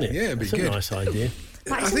great, wouldn't it? Yeah, it'd be good. A nice idea.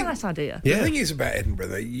 That's a nice idea. The thing is about Edinburgh,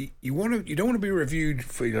 though, you don't want to be reviewed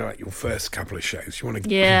for your first couple of shows. You want to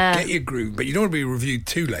get your groove, but you don't want to be reviewed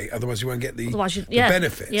too late, otherwise you won't get the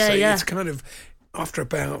benefit. It's kind of after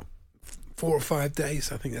about 4 or 5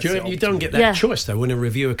 days, I think that's you don't get that choice, though, when a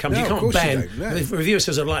reviewer comes. You can't ban. If a reviewer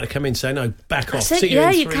says, I'd like to come in, say, no, back off. See you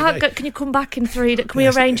in 3 days. Can you come back in 3 days? Can we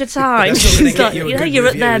arrange a time? You're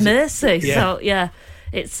at their mercy.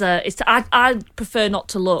 So, I prefer not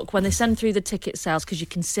to look when they send through the ticket sales because you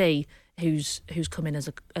can see who's coming as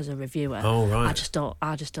a reviewer. Oh, right.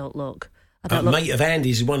 I just don't look. Mate of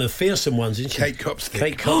Andy's is one of the fearsome ones, isn't she? Kate Copstick.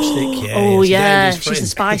 Kate Copstick, yeah. Oh, yeah. She's the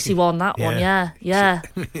spicy one, that one, yeah.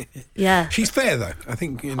 She's fair, though, I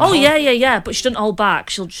think. Yeah. But she doesn't hold back.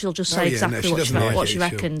 She'll just say exactly what she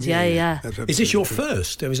reckons. Yeah. Is this your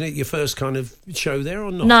first? Isn't it your first kind of show there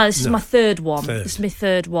or not? No, this is my third one. This is my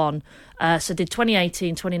third one. So I did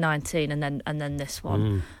 2018, 2019, and then this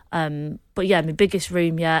one. But yeah, my biggest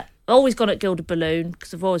room yet. Always gone at Gilded Balloon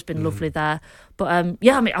because I've always been lovely there. But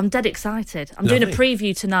I'm dead excited. I'm doing a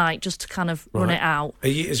preview tonight just to kind of run it out.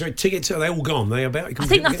 Is there tickets? Are they all gone? They about? I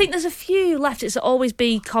think there's a few left. It's Always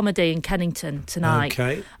Be Comedy in Kennington tonight.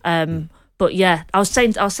 Okay. But yeah, I was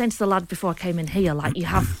saying to the lad before I came in here,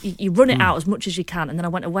 you run it out as much as you can, and then I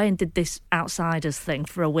went away and did this Outsiders thing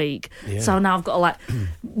for a week. Yeah. So now I've got to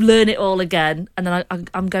learn it all again, and then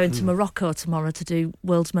I'm going to Morocco tomorrow to do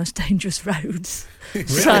World's Most Dangerous Roads. Really?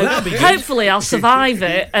 So hopefully I'll survive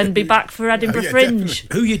it and be back for Edinburgh Fringe.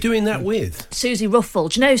 Definitely. Who are you doing that with? Susie Ruffle.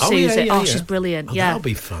 Do you know Susie? She's brilliant. Oh, that'll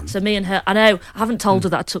be fun. So me and her. I know. I haven't told her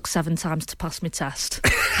that I took 7 times to pass my test.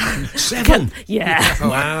 7? Yeah.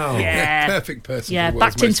 Wow. Yeah. Perfect person. Yeah,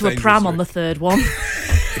 backed into a pram on the third one.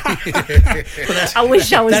 I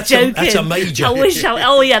wish I was joking. That's a major.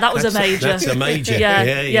 that was a major. That's a major.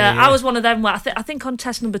 Yeah. I was one of them where I think on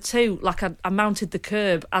test number 2, I mounted the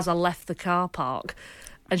curb as I left the car park.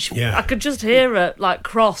 And I could just hear her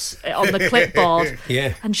cross it on the clipboard.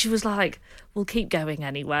 Yeah. And she was like, we'll keep going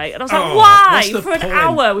anyway. And I was like, why? For an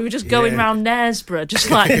hour, we were just going round Knaresborough, just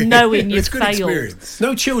knowing you'd failed. Experience.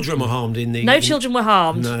 No children were harmed in the... No children were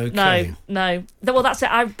harmed. Okay. No. Well, that's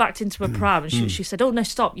it. I backed into a pram, and she said, oh, no,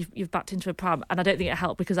 stop, you've backed into a pram. And I don't think it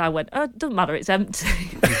helped because I went, oh, it doesn't matter, it's empty.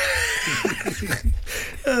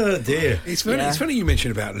 Oh, dear. It's funny. It's funny you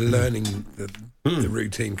mentioned about learning the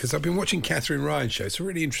routine because I've been watching Catherine Ryan's show. It's a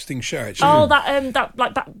really interesting show, actually. Oh,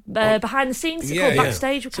 behind the scenes, it's called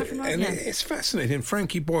Backstage with Catherine Ryan. And it's fascinating.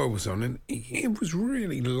 Frankie Boyle was on, and he was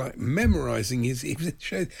really memorising his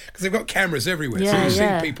show because they've got cameras everywhere, so you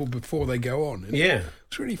see people before they go on. And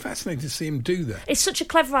it's really fascinating to see him do that. It's such a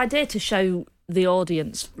clever idea to show the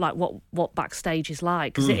audience what backstage is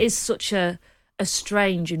like because it is such a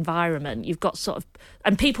strange environment. You've got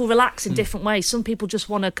and people relax in different ways. Some people just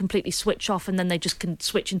want to completely switch off and then they just can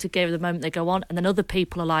switch into gear the moment they go on, and then other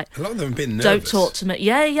people are like, a lot of them have been nervous. Don't talk to me.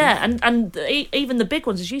 And even the big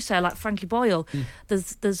ones, as you say, like Frankie Boyle,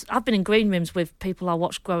 there's I've been in green rooms with people I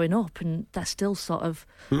watched growing up and they're still sort of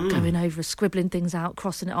going over, scribbling things out,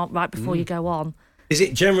 crossing it out right before you go on. Is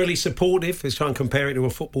it generally supportive? Let's try and compare it to a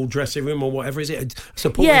football dressing room or whatever. Is it a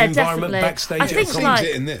supportive environment definitely. backstage? I think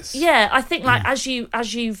it in this. Yeah, I think as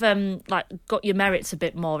you've got your merits a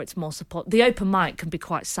bit more, it's more support. The open mic can be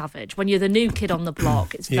quite savage. When you're the new kid on the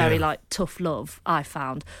block, it's very tough love, I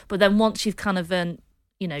found. But then once you've kind of earned,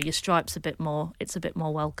 your stripes a bit more, it's a bit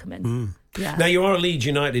more welcoming. Yeah. Now, you are a Leeds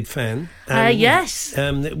United fan. Yes.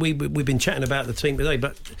 We've been chatting about the team today,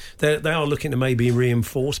 but they are looking to maybe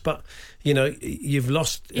reinforce. But, you've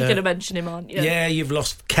lost... You're going to mention him, aren't you? Yeah, you've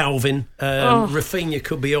lost Calvin. Rafinha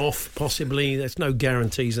could be off, possibly. There's no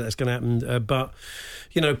guarantees that that's going to happen. But,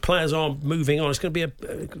 players are moving on. It's going to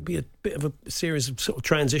be a bit of a series of sort of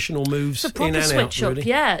transitional moves in and switch out, up. really.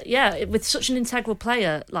 Yeah. With such an integral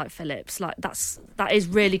player like Phillips, that is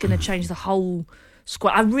really going to change the whole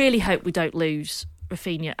squad. I really hope we don't lose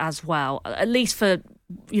Rafinha as well, at least for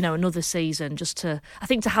another season. I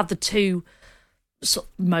think to have the two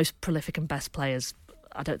most prolific and best players,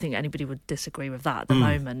 I don't think anybody would disagree with that at the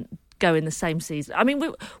moment, go in the same season. I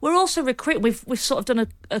mean, we're also recruiting. We've sort of done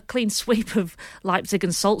a clean sweep of Leipzig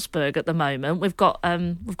and Salzburg at the moment. We've got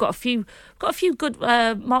a few good.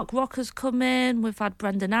 Mark Rocker's come in. We've had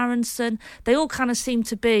Brendan Aronson. They all kind of seem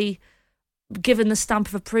to be given the stamp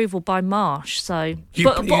of approval by Marsh. So,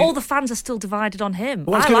 but all the fans are still divided on him.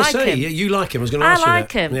 Well, I was going to say, you like him. I was going to ask you that. I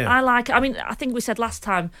like him. Yeah. I like him. I mean, I think we said last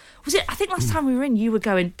time, last time we were in, you were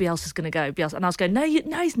going, Bielsa's going to go, Bielsa, and I was going, no,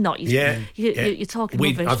 he's not. You're talking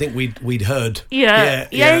rubbish. I think we'd heard. Yeah.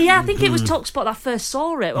 I think it was TalkSport that I first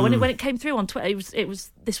saw it. When it came through on Twitter,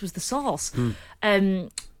 this was the source.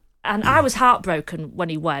 And I was heartbroken when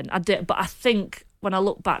he went. I did, but I think, when I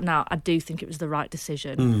look back now, I do think it was the right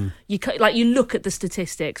decision. You look at the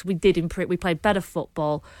statistics. We did improve. We played better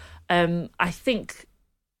football. I think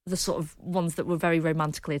the sort of ones that were very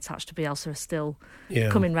romantically attached to Bielsa are still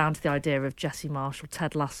coming round to the idea of Jesse Marsh or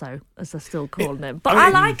Ted Lasso, as they're still calling him. But I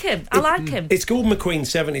like him. It's Gordon McQueen's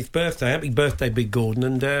 70th birthday. Happy birthday, Big Gordon.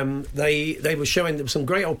 And they were showing some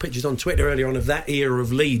great old pictures on Twitter earlier on of that era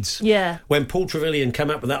of Leeds. Yeah. When Paul Trevelyan came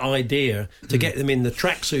up with that idea to get them in the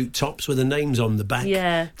tracksuit tops with the names on the back.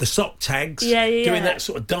 Yeah. The sock tags. Doing that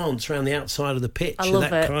sort of dance around the outside of the pitch. I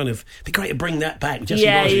love it. It'd be great to bring that back. Jesse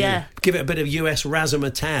Marsh, give it a bit of US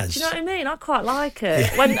razzmatazz. Do you know what I mean? I quite like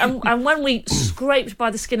it. When we scraped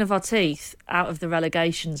by the skin of our teeth out of the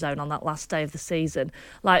relegation zone on that last day of the season,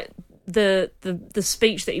 like the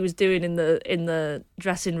speech that he was doing in the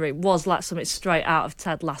dressing room was like something straight out of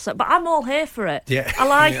Ted Lasso. But I'm all here for it. Yeah. I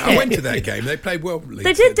like it. I went to that game. They played well.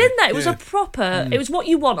 They did, didn't they? It was a proper. It was what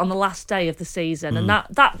you want on the last day of the season, and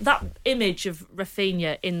that image of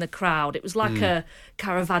Rafinha in the crowd. It was like a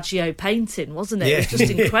Caravaggio painting, wasn't it? Yeah. It was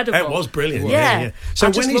just incredible. It was brilliant. Yeah.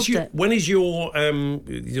 So when is your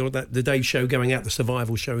the day show going out? The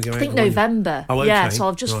survival show going out? I think November. Oh, okay. Yeah. So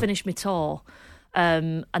I've just finished my tour.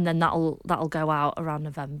 And then that'll go out around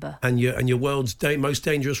November. And your world's most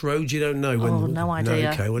dangerous road, you don't know when? No idea. No,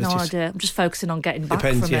 okay. Well, no idea. I'm just focusing on getting back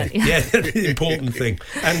from it. Yeah, the important thing.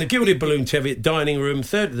 And the Gilded Balloon Teviot Dining Room,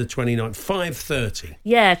 3rd to the 29th, 5:30.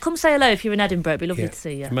 Yeah, come say hello if you're in Edinburgh. It'd be lovely to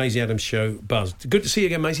see you. Maisie Adams Show, Buzz. Good to see you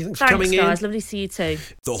again, Maisie. Thanks for coming guys. in. Lovely to see you too.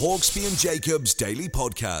 The Hawksbee and Jacobs Daily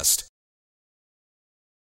Podcast.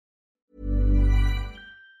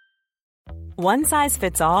 One size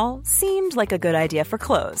fits all seemed like a good idea for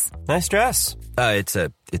clothes. Nice dress. It's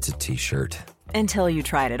a t-shirt. Until you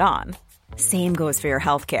tried it on. Same goes for your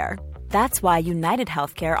healthcare. That's why United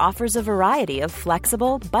Healthcare offers a variety of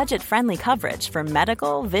flexible, budget-friendly coverage for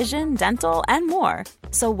medical, vision, dental, and more.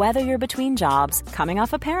 So whether you're between jobs, coming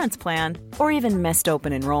off a parent's plan, or even missed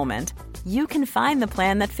open enrollment, you can find the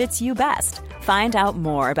plan that fits you best. Find out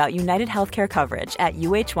more about United Healthcare coverage at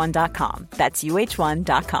uh1.com. That's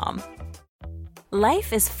uh1.com.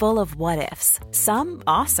 Life is full of what-ifs. Some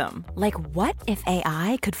awesome, like what if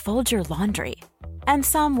AI could fold your laundry? And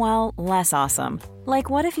some, well, less awesome, like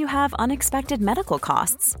what if you have unexpected medical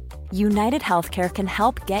costs? United Healthcare can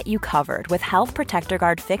help get you covered with Health Protector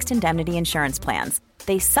Guard fixed indemnity insurance plans.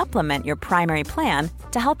 They supplement your primary plan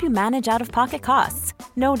to help you manage out-of-pocket costs.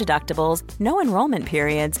 No deductibles, no enrollment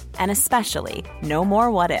periods, and especially no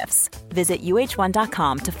more what-ifs. Visit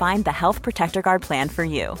uh1.com to find the Health Protector Guard plan for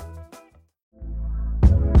you.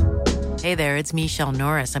 Hey there, it's Michelle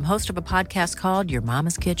Norris. I'm host of a podcast called Your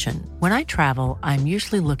Mama's Kitchen. When I travel, I'm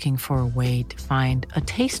usually looking for a way to find a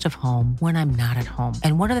taste of home when I'm not at home.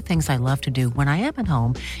 And one of the things I love to do when I am at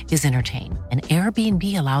home is entertain. And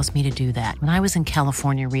Airbnb allows me to do that. When I was in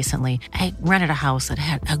California recently, I rented a house that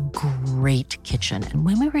had a great kitchen. And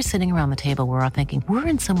when we were sitting around the table, we were all thinking, we're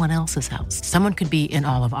in someone else's house. Someone could be in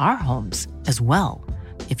all of our homes as well.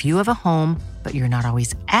 If you have a home, but you're not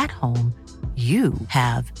always at home, you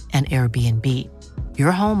have an Airbnb.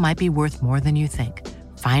 Your home might be worth more than you think.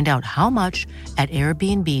 Find out how much at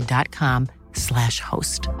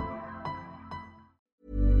airbnb.com/host.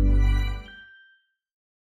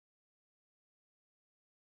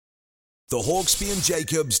 The Hawksbee and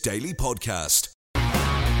Jacobs Daily Podcast.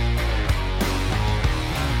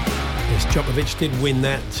 Yes, Djokovic did win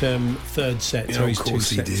that third set. Yeah, so of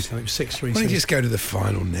course he did. So 6-3. Why don't you just go to the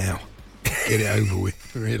final now? Get it over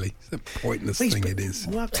with, really. It's a pointless thing it is.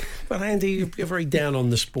 But Andy, you're very down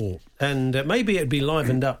on the sport. And maybe it'd be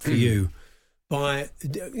livened up for you by,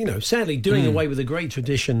 sadly doing away with the great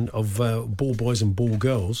tradition of ball boys and ball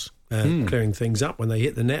girls, clearing things up when they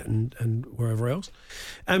hit the net and wherever else,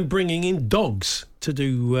 and bringing in dogs to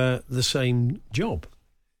do the same job.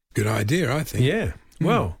 Good idea, I think. Yeah.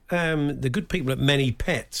 Well, the good people at Many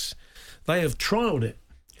Pets, they have trialled it.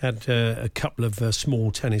 Had a couple of small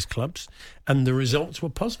tennis clubs, and the results were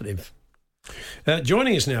positive.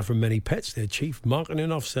 Joining us now from Many Pets, their Chief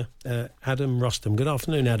Marketing Officer, Adam Rustam. Good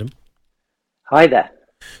afternoon, Adam. Hi there.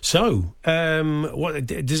 So,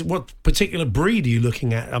 what particular breed are you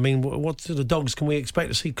looking at? I mean, what sort of dogs can we expect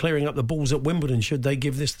to see clearing up the balls at Wimbledon, should they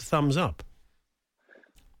give this the thumbs up?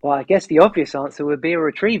 Well, I guess the obvious answer would be a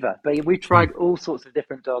retriever, but we've tried all sorts of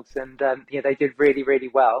different dogs, and they did really, really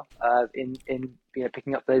well in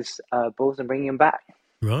picking up those balls and bringing them back.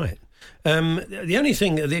 Right. The only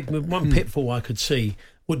thing, one pitfall I could see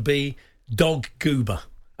would be dog goober.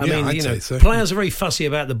 I mean, so. Players are very fussy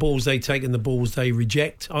about the balls they take and the balls they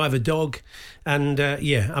reject. I have a dog, and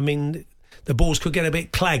the balls could get a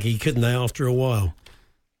bit claggy, couldn't they, after a while?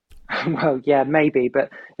 Well, yeah, maybe, but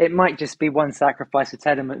it might just be one sacrifice a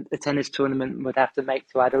tennis tournament would have to make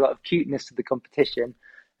to add a lot of cuteness to the competition,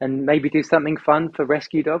 and maybe do something fun for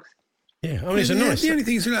rescue dogs. Yeah, I mean, it's nice. The only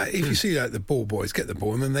thing is, if you see the ball boys get the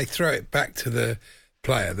ball and then they throw it back to the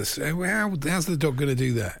player, how's the dog going to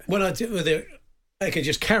do that? Well, they could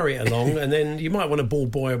just carry it along, and then you might want a ball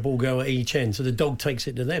boy or ball girl at each end, so the dog takes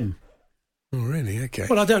it to them. Oh, really? Okay.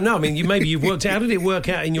 Well, I don't know. I mean, you've worked out. How did it work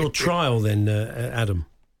out in your trial then, Adam?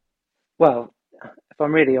 Well, if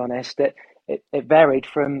I'm really honest, it varied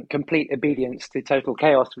from complete obedience to total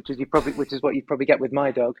chaos, which is what you probably get with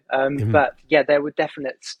my dog. But yeah,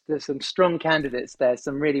 there's some strong candidates there,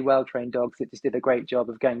 some really well trained dogs that just did a great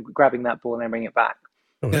job of grabbing that ball and then bringing it back.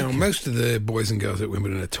 Now, most of the boys and girls at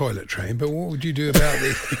Wimbledon are toilet trained, but what would you do about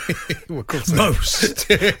the most?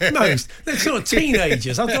 They're sort of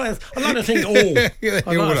teenagers. I'd like to think all.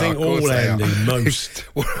 Andy. Most.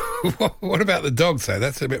 What about the dogs, though?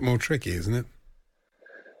 That's a bit more tricky, isn't it?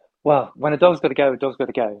 Well, when a dog's got to go, a dog's got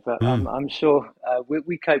to go. But I'm sure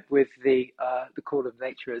we cope with the call of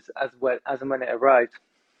nature as and when it arrives.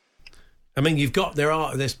 I mean,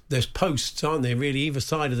 there's posts, aren't there? Really, either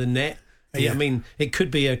side of the net. Yeah. I mean, it could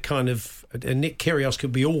be a kind of Nick Kyrgios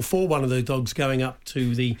could be all for one of the dogs going up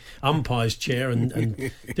to the umpire's chair and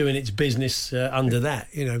doing its business under that.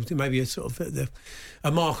 Maybe a sort of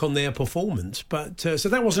a mark on their performance. But so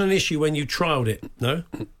that wasn't an issue when you trialled it, no?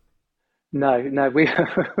 No,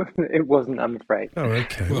 it wasn't. I'm afraid. Oh,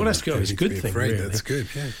 okay. Well, that's good. It's a good thing. Really. That's good.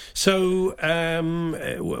 Yeah. So,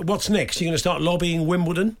 what's next? You're going to start lobbying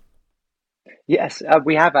Wimbledon? Yes,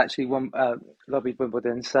 we have actually lobbied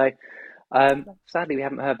Wimbledon. So. Sadly, we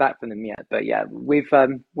haven't heard back from them yet, but yeah, we're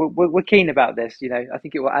keen about this. I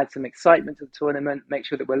think it will add some excitement to the tournament. Make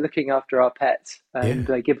sure that we're looking after our pets and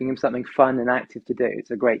giving them something fun and active to do.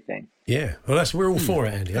 It's a great thing. Yeah, well, we're all for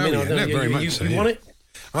it, Andy. I mean, very much so, you want it?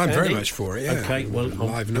 I'm very much for it. Yeah. Okay, well,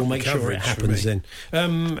 we'll make sure it happens then.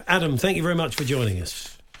 Adam, thank you very much for joining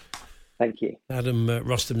us. Thank you. Adam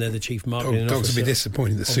Rustam, they're the Chief Marketing Officer. Dogs will be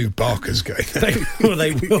disappointed that Sue Barker's going.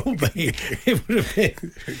 They will be.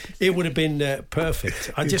 It would have been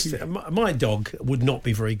perfect. My dog would not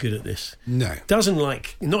be very good at this. No.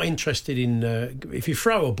 Not interested in, if you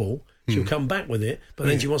throw a ball, she'll come back with it, but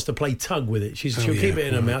then she wants to play tug with it. She'll keep it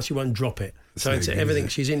in her mouth, she won't drop it. So it's everything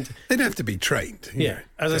she's into. They'd have to be trained. Yeah,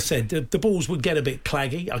 as I said, the balls would get a bit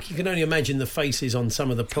claggy. You can only imagine the faces on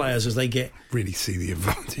some of the players as they get... Really see the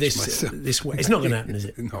advantage this way. It's not going to happen, is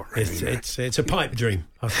it? Not really. It's a pipe dream,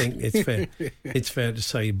 I think. It's fair. It's fair to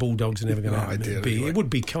say Bulldogs are never going to happen. It would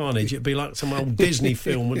be carnage. It'd be like some old Disney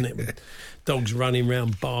film, wouldn't it? With dogs running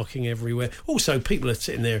around, barking everywhere. Also, people are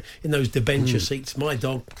sitting there in those debenture seats. My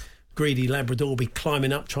dog... Greedy Labrador will be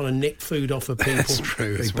climbing up trying to nick food off of people. That's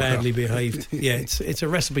true. Very badly behaved. Yeah, it's a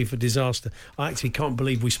recipe for disaster. I actually can't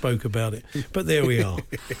believe we spoke about it, but there we are.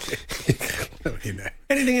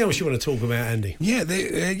 Anything else you want to talk about, Andy? Yeah,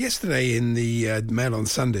 yesterday in the Mail on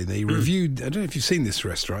Sunday they reviewed. I don't know if you've seen this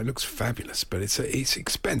restaurant. It looks fabulous, but it's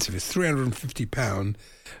expensive. It's £350.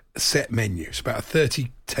 Set menu. It's about a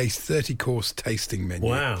 30-course tasting menu.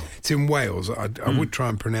 Wow. It's in Wales. I would try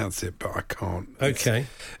and pronounce it, but I can't. Okay.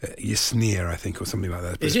 Yesnir, I think, or something like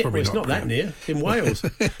that. But Is it? Well, it's not that near. It's in Wales.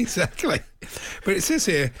 Exactly. But it says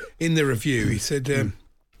here in the review, he said,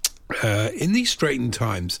 In these straitened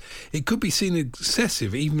times, it could be seen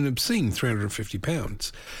excessive, even obscene,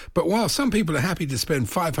 £350. But while some people are happy to spend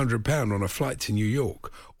 £500 on a flight to New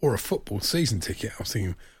York or a football season ticket, I was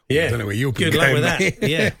thinking, I don't know where you'll be going. Good luck with that,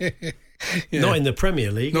 yeah. Not in the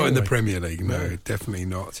Premier League. Not in the Premier League, no, definitely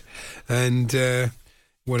not. And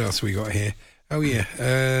what else we got here? Oh, yeah.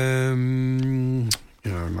 I'm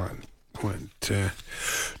not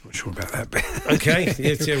sure about that bit. Okay.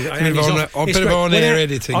 Bit of on-air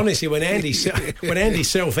editing. Honestly, when Andy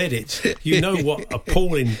self-edits, you know what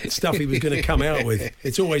appalling stuff he was going to come out with.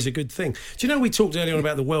 It's always a good thing. Do you know we talked earlier on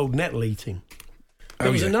about the World Nettle Eating?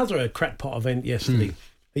 There was another crackpot event yesterday.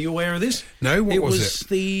 Are you aware of this? No, what was it? It was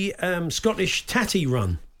the Scottish Tatty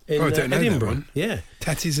Run in I don't know Edinburgh. That one. Yeah.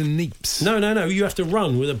 Tatties and neeps. No. You have to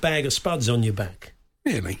run with a bag of spuds on your back.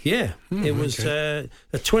 Really? Yeah. It was a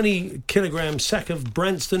 20-kilogram sack of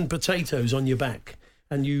Branston potatoes on your back,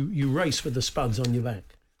 and you race with the spuds on your back.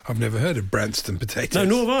 I've never heard of Branston potatoes. No,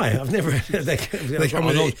 nor have I. I've never. They come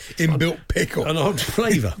with an inbuilt pickle. An odd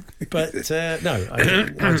flavour. But no,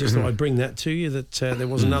 I just thought I'd bring that to you, that there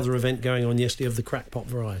was another event going on yesterday of the crackpot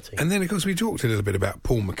variety. And then, of course, we talked a little bit about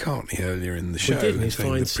Paul McCartney earlier in the show. We did, his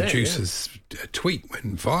fine the producer's tweet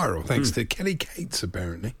went viral, thanks to Kelly Cates,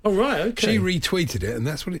 apparently. Oh, right, okay. She retweeted it, and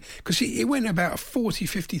that's what because it went about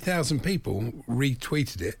 50,000 people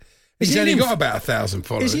retweeted it. He's only got about 1,000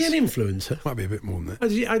 followers. Is he an influencer? Might be a bit more than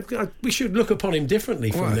that. We should look upon him differently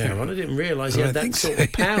from now on. I didn't realise he had that sort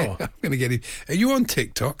of power. I'm going to get him. Are you on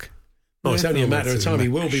TikTok? Oh, it's only a matter of time. He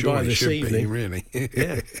will be by this evening. Really.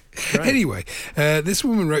 Yeah. Anyway, this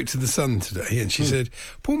woman wrote to The Sun today, and she said,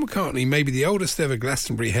 Paul McCartney may be the oldest ever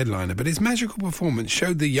Glastonbury headliner, but his magical performance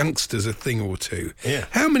showed the youngsters a thing or two. Yeah.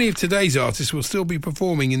 How many of today's artists will still be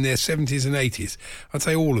performing in their 70s and 80s? I'd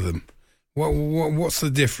say all of them. What's the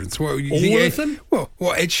difference? All of them? Well,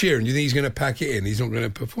 Ed Sheeran, do you think he's going to pack it in? He's not going to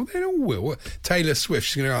perform? They all will. Taylor Swift,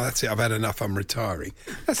 she's going to go, that's it, I've had enough, I'm retiring.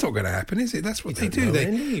 That's not going to happen, is it? That's what they do.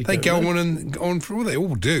 They go on for all they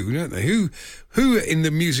all do, don't they? Who in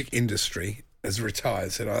the music industry has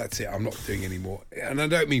retired, said, that's it, I'm not doing any more? And I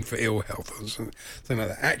don't mean for ill health or something like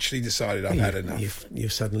that. Actually decided I've had enough.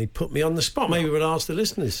 You've suddenly put me on the spot. Maybe we'll ask the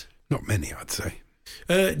listeners. Not many, I'd say.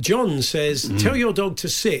 John says, tell your dog to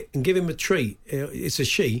sit and give him a treat. It's a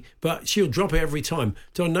she, but she'll drop it every time.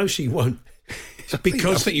 Don, no, she won't.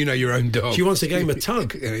 Because I think you know your own dog. She wants a game of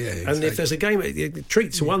tug. Yeah, exactly. And if there's a game,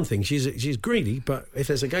 treats are one thing. She's greedy, but if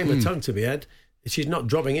there's a game of tug to be had, she's not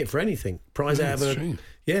dropping it for anything. Prize out of her.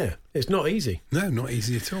 Yeah, it's not easy. No, not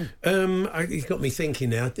easy at all. You've got me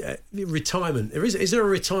thinking now. Retirement. Is there a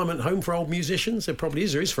retirement home for old musicians? There probably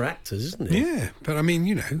is. There is for actors, isn't there? Yeah, but I mean,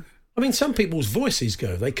 you know. I mean, some people's voices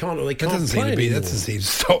go. They can't play anymore. That doesn't seem to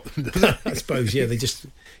stop them. I suppose, yeah. They just.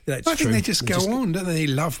 I think they just go on, don't they? They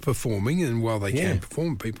love performing, and while they can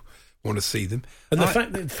perform, people want to see them. And the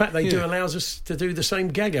fact they do allows us to do the same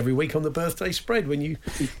gag every week on the birthday spread when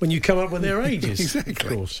you come up with their ages. Exactly.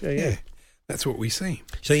 Of course, yeah. That's what we see.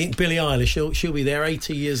 So you think Billie Eilish, she'll be there,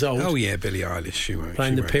 80 years old. Oh yeah, Billie Eilish. She won't.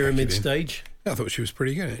 Playing the pyramid stage. I thought she was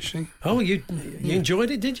pretty good, actually. Oh, you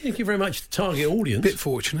enjoyed it, did you? Thank you very much, target audience. Bit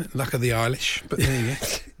fortunate, luck of the Eilish, but there you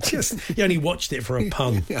go. You only watched it for a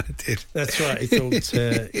pun. Yeah, I did. That's right. He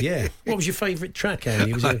thought, yeah. What was your favourite track,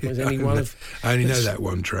 Andy? Was any one of? I only know that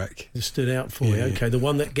one track. That stood out for you. Okay, the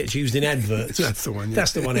one that gets used in adverts. That's the one. Yeah.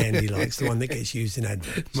 That's the one Andy likes. The one that gets used in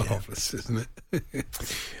adverts. Marvellous, isn't it?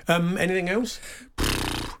 Anything else?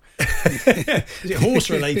 Is it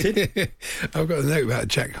horse related? I've got a note about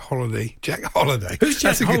Jack Holiday. Jack Holiday. Who's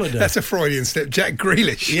Jack Holiday? That's a Freudian slip. Jack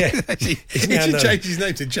Grealish. Yeah. He should change his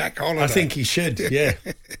name to Jack Holiday. I think he should, yeah.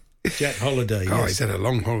 Jack Holiday. Oh, he's had a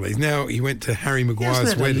long holiday. Now he went to Harry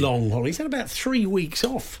Maguire's wedding. A long holiday. He's had about 3 weeks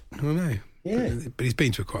off. I know. Yeah. But he's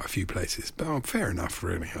been to quite a few places. But fair enough,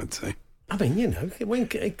 really, I'd say. I mean,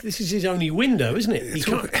 this is his only window, isn't it?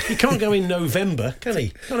 He can't go in November, can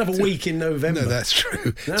he? Can't have a week in November. No, that's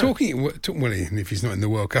true. No. Well, if he's not in the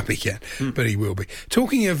World Cup, he can, but he will be.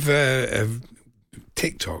 Talking of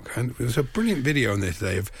TikTok, and there was a brilliant video on there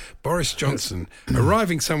today of Boris Johnson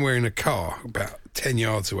arriving somewhere in a car about 10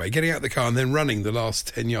 yards away, getting out of the car and then running the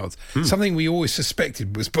last 10 yards. Something we always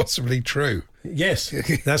suspected was possibly true. Yes,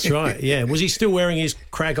 that's right. Yeah. Was he still wearing his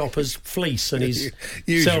Craghoppers fleece and his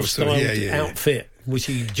self-styled outfit, which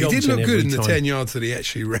he jogs in every time? He did look good in the 10 yards that he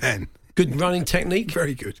actually ran. Good running technique?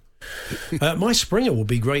 Very good. My Springer would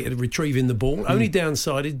be great at retrieving the ball. Only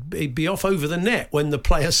downside, he'd be off over the net when the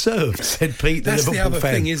player served, said Pete, the Liverpool fan. That's the other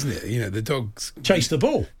thing, isn't it? You know, the dogs... Chase the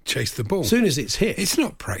ball. chase the ball. As soon as it's hit. It's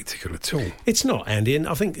not practical at all. It's not, Andy. And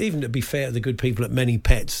I think, even to be fair to the good people at Many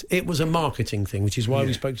Pets, it was a marketing thing, which is why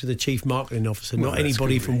we spoke to the chief marketing officer, not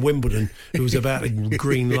anybody from Wimbledon who was about to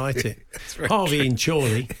green light it. Harvey and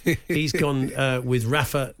Chorley, he's gone with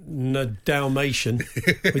Rafa Dalmatian.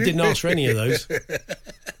 We didn't ask for any of those.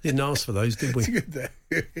 Didn't ask for those, did we?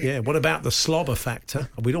 Yeah, what about the slobber factor?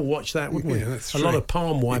 We'd all watch that, wouldn't we? Yeah, that's a lot of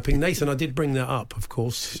palm wiping. Nathan, I did bring that up, of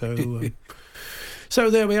course. So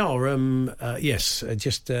there we are. Yes,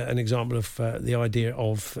 just an example of the idea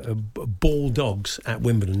of ball dogs at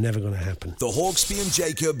Wimbledon. Never going to happen. The Hawksbee and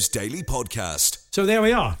Jacobs Daily Podcast. So there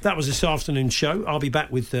we are. That was this afternoon's show. I'll be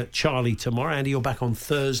back with Charlie tomorrow. Andy, you're back on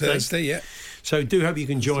Thursday. Thursday, yeah. So do hope you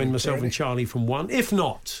can join myself and Charlie from 1. If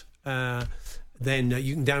not, then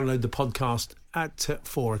you can download the podcast at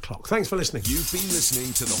 4 o'clock. Thanks for listening. You've been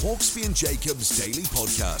listening to the Hawksbee and Jacobs Daily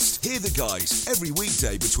Podcast. Hear the guys every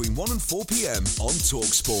weekday between 1 and 4 p.m. on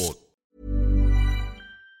TalkSport.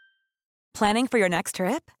 Planning for your next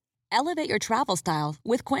trip? Elevate your travel style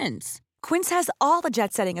with Quince. Quince has all the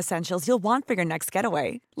jet-setting essentials you'll want for your next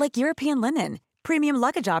getaway, like European linen, premium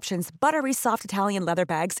luggage options, buttery soft Italian leather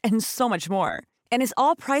bags, and so much more. And is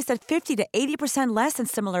all priced at 50 to 80% less than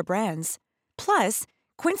similar brands. Plus,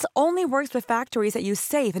 Quince only works with factories that use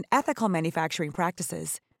safe and ethical manufacturing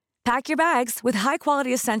practices. Pack your bags with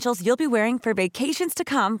high-quality essentials you'll be wearing for vacations to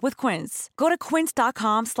come with Quince. Go to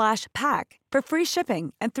quince.com/pack for free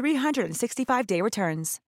shipping and 365-day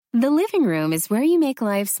returns. The living room is where you make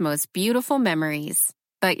life's most beautiful memories.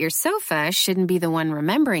 But your sofa shouldn't be the one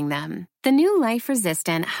remembering them. The new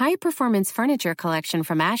life-resistant, high-performance furniture collection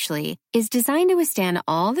from Ashley is designed to withstand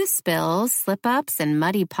all the spills, slip-ups, and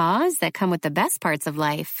muddy paws that come with the best parts of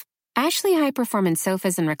life. Ashley high-performance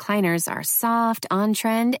sofas and recliners are soft,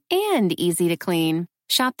 on-trend, and easy to clean.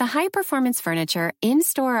 Shop the high-performance furniture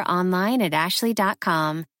in-store or online at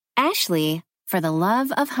ashley.com. Ashley, for the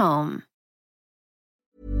love of home.